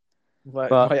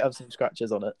 Might have some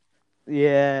scratches on it.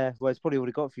 Yeah, well, it's probably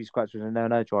already got a few scratches and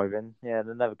no driving. Yeah,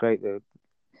 they're never great though.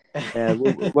 Yeah,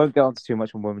 we won't get on to too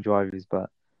much on women drivers,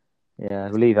 but yeah,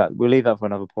 we'll leave that for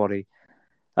another potty.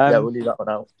 Yeah, we'll leave that one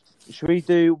out. Should we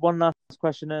do one last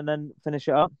question and then finish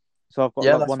it up? So I've got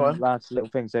Yeah, like that's one fine. last little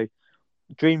thing. So,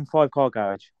 dream 5-car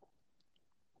garage,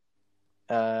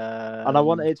 and I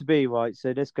want it to be right.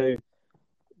 So let's go.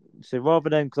 So rather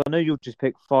than, because I know you'll just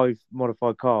pick 5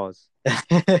 modified cars.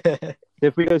 So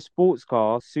if we go sports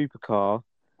car, supercar,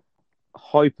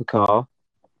 hypercar,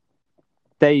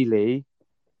 daily,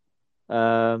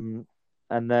 and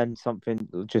then something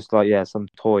just like some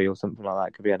toy or something like that.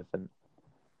 It could be anything.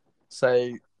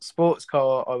 So sports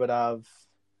car, I would have.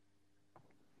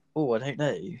 Oh, I don't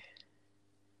know.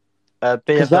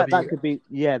 Because BMW. that could be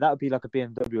that would be like a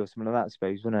BMW or something like that, I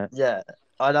suppose, wouldn't it? Yeah,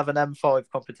 I'd have an M5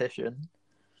 competition.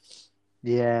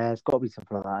 Yeah, it's got to be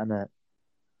something like that, isn't it?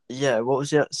 Yeah, what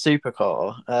was your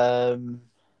supercar?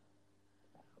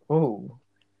 Oh,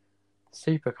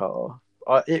 supercar.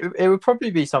 It would probably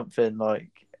be something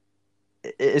like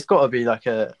it's got to be like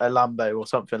a Lambo or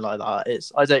something like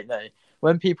that. I don't know.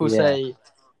 When people Yeah. say,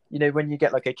 when you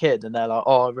get like a kid and they're like,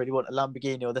 "Oh, I really want a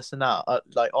Lamborghini or this and that,"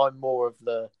 I'm more of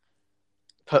the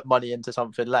put money into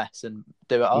something less and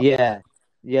do it up.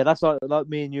 Yeah, that's like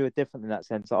me and you are different in that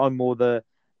sense. I'm more the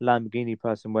Lamborghini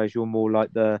person, whereas you're more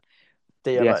like the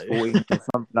DMO. S14 or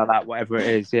something like that, whatever it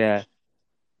is. Yeah.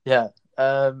 Yeah.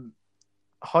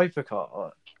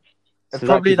 Hypercar. So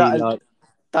Probably that could be like,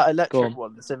 that electric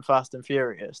one that's in Fast and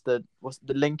Furious. What's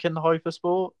the Lincoln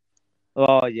Hypersport?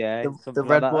 oh yeah, The something like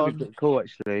red that. That'd one. be pretty cool,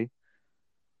 actually.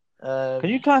 Can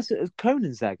you Um, class it as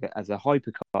Koenigsegg as a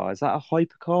hypercar? Is that a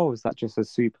hypercar or is that just a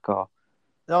supercar?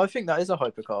 no, I think that is a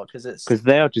hypercar because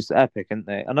They are just epic, aren't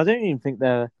they? And I don't even think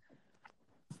they're.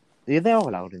 Yeah, they are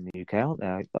allowed in the UK, aren't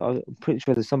they? I'm pretty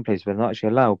sure there's some places where they're not actually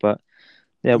allowed. But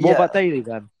yeah, what about daily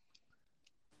then?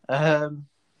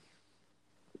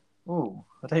 Oh,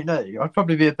 I don't know. I'd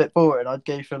probably be a bit boring. I'd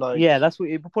go for like That's what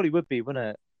it probably would be, wouldn't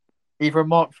it? either a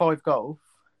Mark V Golf,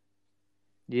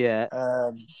 Yeah,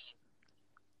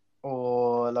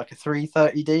 or like a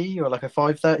 330D or like a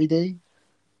 530D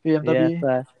yeah, BMW.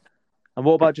 fair. And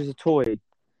what about just a toy?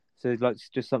 So like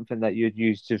just something that you'd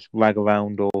use to just rag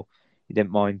around, or you didn't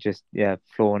mind just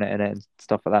flooring it in it and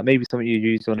stuff like that. Maybe something you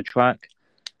use on a track.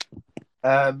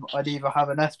 I'd either have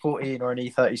an S14 or an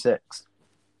E36.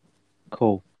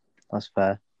 Cool, that's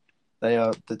fair. They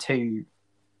are the two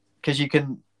because you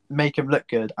can make them look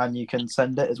good and you can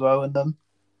send it as well in them.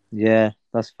 Yeah,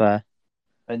 that's fair.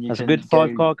 And that's a good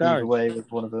 5-car garage. Either way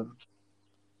with one of them.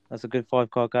 That's a good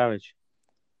 5-car garage.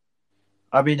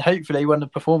 I mean, hopefully, when the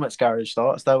performance garage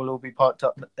starts, they will all be parked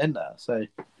up in there. So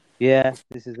yeah,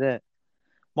 this is it.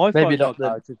 My 5-car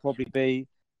garage would probably be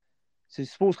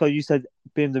sports car. You said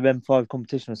BMW M5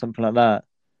 competition or something like that.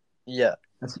 Yeah,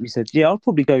 that's what you said. Yeah, I'll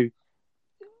probably go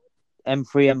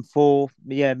M3, M4.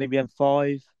 Yeah, maybe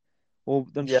M5. Or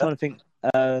I'm just trying to think.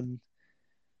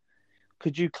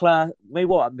 Could you class maybe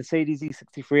what Mercedes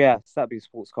E63S? That'd be a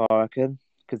sports car, I reckon,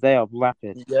 because they are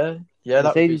rapid. Yeah,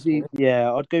 Mercedes.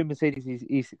 I'd go Mercedes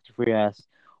E63S.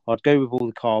 I'd go with all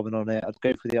the carbon on it. I'd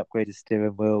go for the upgraded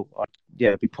steering wheel.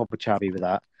 I'd be proper chavvy with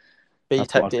that.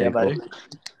 BTEC DMO.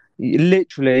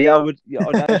 Literally, I'd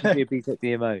actually be a BTEC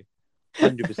DMO,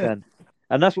 100%.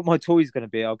 And that's what my toy's going to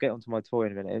be. I'll get onto my toy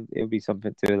in a minute. It'll be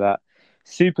something to do with that.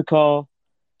 Supercar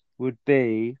would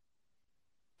be,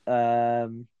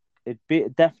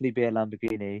 it'd definitely be a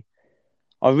Lamborghini.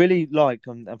 I really like,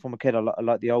 and from a kid, I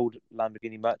like the old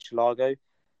Lamborghini Murcielago,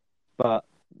 but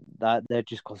that they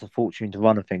just cost a fortune to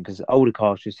run, I think, because older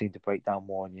cars just seem to break down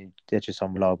more and they're just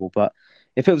unreliable. But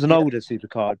if it was an older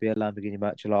supercar, it'd be a Lamborghini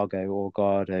Murcielago or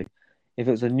Gallardo. If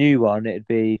it was a new one, it'd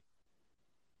be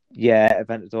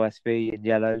Aventador SV in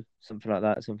yellow, something like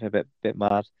that, something a bit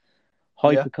mad.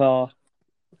 Hypercar.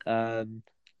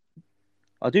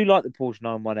 I do like the Porsche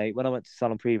 918. When I went to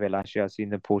Salon Privé last year, I seen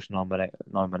the Porsche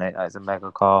 918. That is a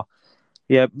mega car.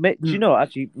 Yeah, do you know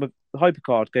actually?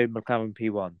 Hypercar, I'd go McLaren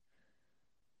P1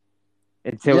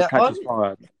 until it catches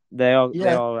fire. They are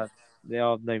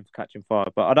known for catching fire,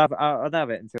 but I'd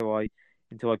have it until I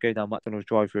go down McDonald's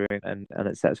drive-through and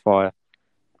it sets fire.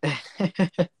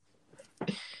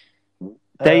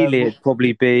 Daily, it'd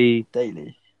probably be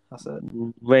daily. That's it.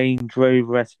 Range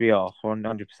Rover SVR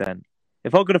 100%.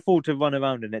 If I could afford to run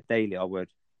around in it daily, I would.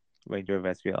 Range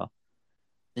Rover SVR.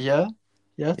 Yeah.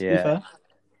 To be fair.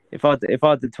 If I had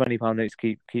the £20 notes,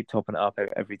 keep topping it up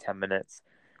every 10 minutes,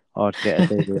 I'd get a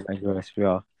daily Range Rover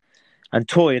SVR. And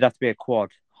toy, it'd have to be a quad,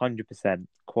 100%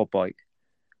 quad bike.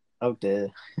 Oh dear.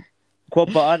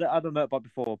 Quad bike. I had a motorbike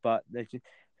before, but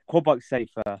quad bike's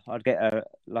safer. I'd get a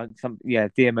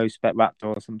DMO spec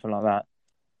Raptor or something like that.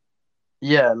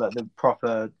 Yeah, like the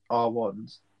proper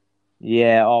R1s.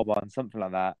 Yeah, R1, something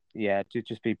like that. Yeah,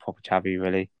 just be proper chavvy,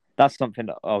 really. That's something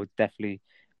that I would definitely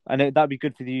that'd be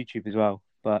good for the YouTube as well.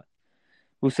 But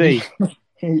we'll see. Yeah,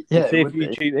 We'll see it if would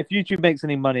be. YouTube makes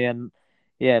any money, and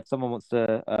if someone wants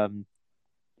to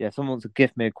if someone wants to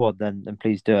gift me a quad, then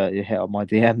please do it. You hit up my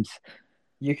DMs.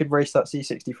 You could race that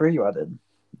C63 you had in.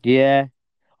 Yeah,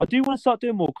 I do want to start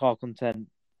doing more car content.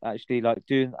 Actually, like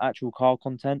doing actual car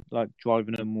content, like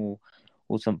driving them or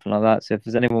something like that. So if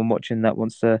there's anyone watching that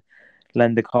wants to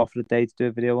lend a car for the day to do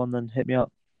a video on, then hit me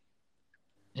up.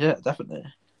 Yeah, definitely.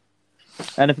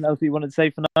 Anything else you wanted to say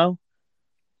for now?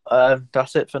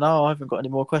 That's it for now. I haven't got any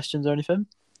more questions or anything.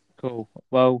 Cool.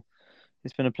 Well,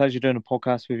 it's been a pleasure doing a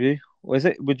podcast with you. Or is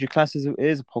it? Would you class it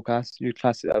as a podcast? You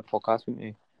class it as a podcast, wouldn't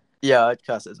you? Yeah, I'd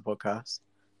class it as a podcast.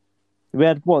 We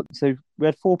had what? So we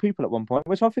had 4 people at one point,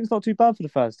 which I think is not too bad for the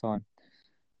first time.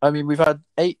 I mean, we've had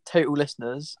 8 total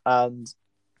listeners, and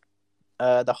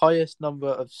the highest number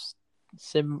of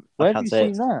Where I have can't you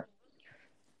say seen it.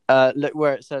 that? Look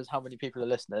where it says how many people are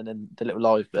listening in the little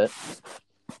live bit.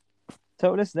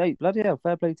 Total listen 8. Bloody hell!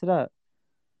 Fair play to that.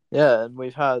 Yeah, and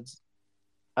we've had,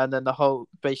 and then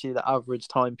basically the average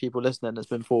time people listening has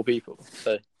been 4 people.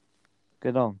 So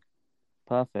Good on.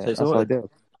 Perfect. So That's sorted.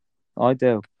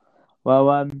 ideal. Well,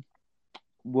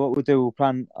 what we'll do, we'll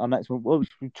plan our next one. We'll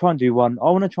try and do one.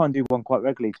 I want to try and do one quite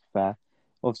regularly, to be fair.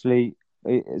 Obviously,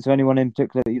 is there anyone in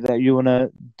particular that you want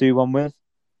to do one with?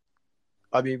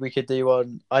 I mean, we could do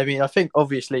one. I mean, I think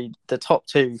obviously the top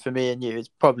 2 for me and you has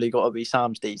probably got to be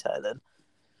Sam's detailing.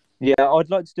 Yeah, I'd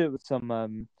like to do it with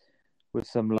some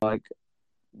like,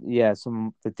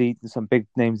 some big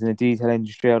names in the detail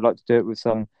industry. I'd like to do it with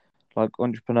some like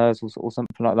entrepreneurs or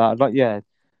something like that. I'd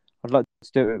like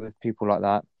to do it with people like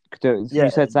that. Yeah. You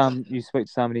said Sam, you spoke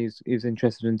to Sam and he was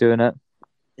interested in doing it.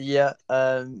 Yeah.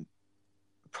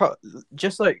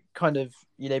 Just like kind of,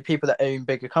 people that own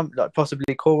bigger companies, like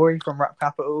possibly Corey from Rap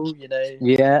Capital,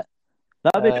 Yeah,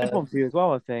 that'd be a good one for you as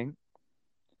well, I think.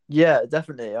 Yeah,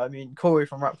 definitely. I mean, Corey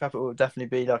from Rap Capital would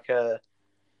definitely be like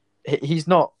he's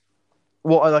not,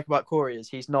 what I like about Corey is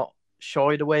he's not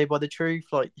shied away by the truth.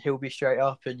 Like, he'll be straight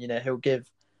up and, he'll give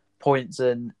points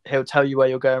and he'll tell you where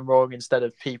you're going wrong instead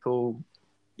of people,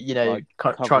 Like,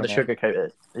 trying to covering sugarcoat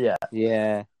it. Yeah.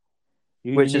 Yeah.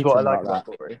 Which you is need what I someone like about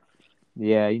that. Corey.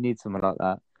 Yeah, you need someone like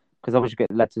that. Because otherwise you get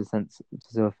led to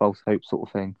a false hope sort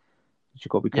of thing. You've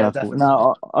got to be Yeah, careful. definitely.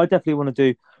 Now, I definitely want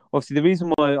to do. Obviously, the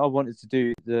reason why I wanted to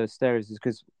do the stereos is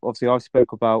because obviously I spoke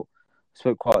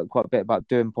quite a bit about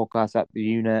doing podcasts at the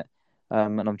unit,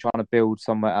 and I'm trying to build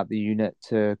somewhere at the unit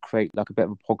to create like a bit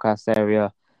of a podcast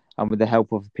area, and with the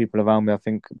help of people around me, I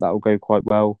think that will go quite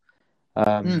well.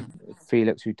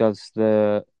 Felix, who does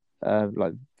the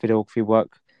like videography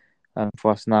work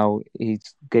for us now, he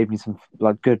gave me some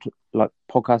like good like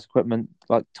podcast equipment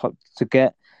like to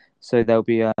get, so they'll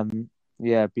be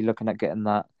be looking at getting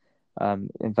that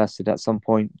invested at some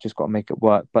point. Just got to make it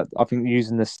work. But I think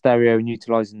using the stereo and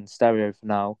utilizing the stereo for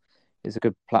now is a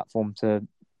good platform to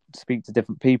speak to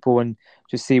different people and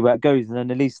just see where it goes. And then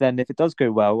at least then, if it does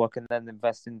go well, I can then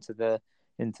invest into the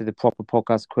proper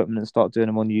podcast equipment and start doing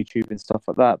them on YouTube and stuff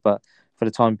like that. But for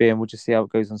the time being, we'll just see how it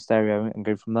goes on stereo and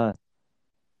go from there.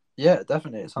 Yeah,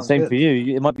 definitely. It sounds Same good. for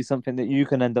you. It might be something that you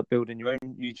can end up building your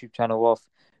own YouTube channel off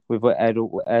with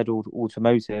Erdald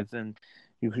Automotive, and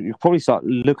you probably start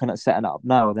looking at setting it up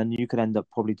now. And then you could end up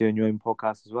probably doing your own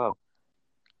podcast as well.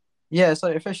 Yeah,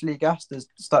 so officially Gast has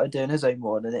started doing his own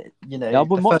one, and it, I've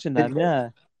been watching them. Yeah,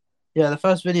 the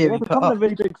first video They're he put becoming up. a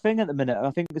really big thing at the minute.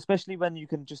 I think, especially when you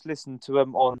can just listen to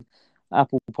them on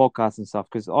Apple Podcasts and stuff.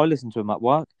 Because I listen to them at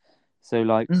work. So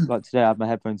like today, I have my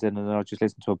headphones in and I just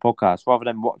listen to a podcast rather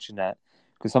than watching it.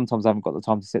 Because sometimes I haven't got the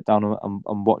time to sit down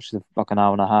and watch like an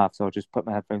hour and a half. So I just put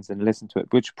my headphones in and listen to it.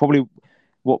 Which probably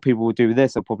what people will do with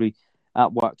this are probably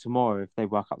at work tomorrow if they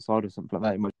work outside or something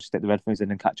like that. You might just stick the headphones in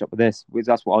and catch up with this. Which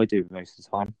that's what I do most of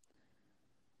the time.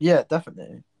 Yeah,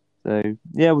 definitely. So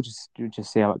yeah, we'll just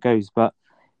see how it goes. But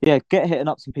yeah, get hitting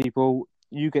up some people.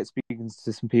 You get speaking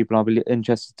to some people. I'll be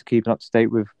interested to keep up to date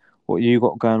with what you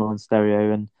got going on in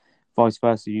stereo, and vice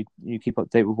versa. You keep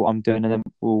up to date with what I'm doing, and then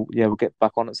we'll get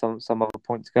back on at some other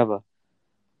point together.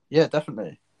 Yeah,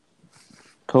 definitely.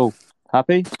 Cool.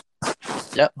 Happy?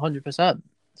 Yep, 100%.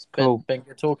 It's Cool. Been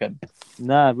good talking.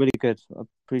 Nah, really good. I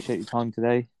appreciate your time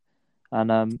today,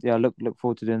 and look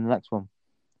forward to doing the next one.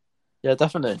 Yeah,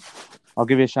 definitely. I'll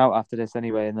give you a shout after this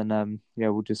anyway, and then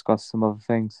we'll discuss some other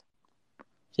things.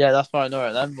 Yeah, that's fine. All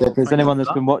right then. If there's anyone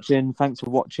that's been watching, thanks for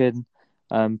watching.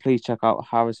 Please check out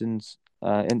Harrison's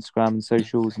Instagram and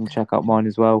socials, and check out mine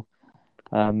as well.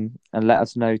 And let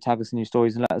us know, tag us in your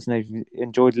stories, and let us know if you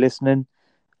enjoyed listening.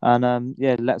 And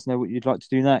let us know what you'd like to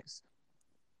do next.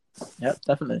 Yep,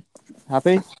 definitely.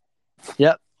 Happy?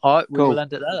 Yep, All right, we Cool. will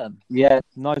end it there then. Yeah,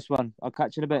 nice one. I'll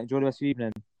catch you in a bit. Enjoy the rest of your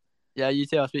evening. Yeah, you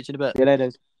too. I'll speak to you in a bit. See you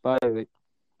later. Bye.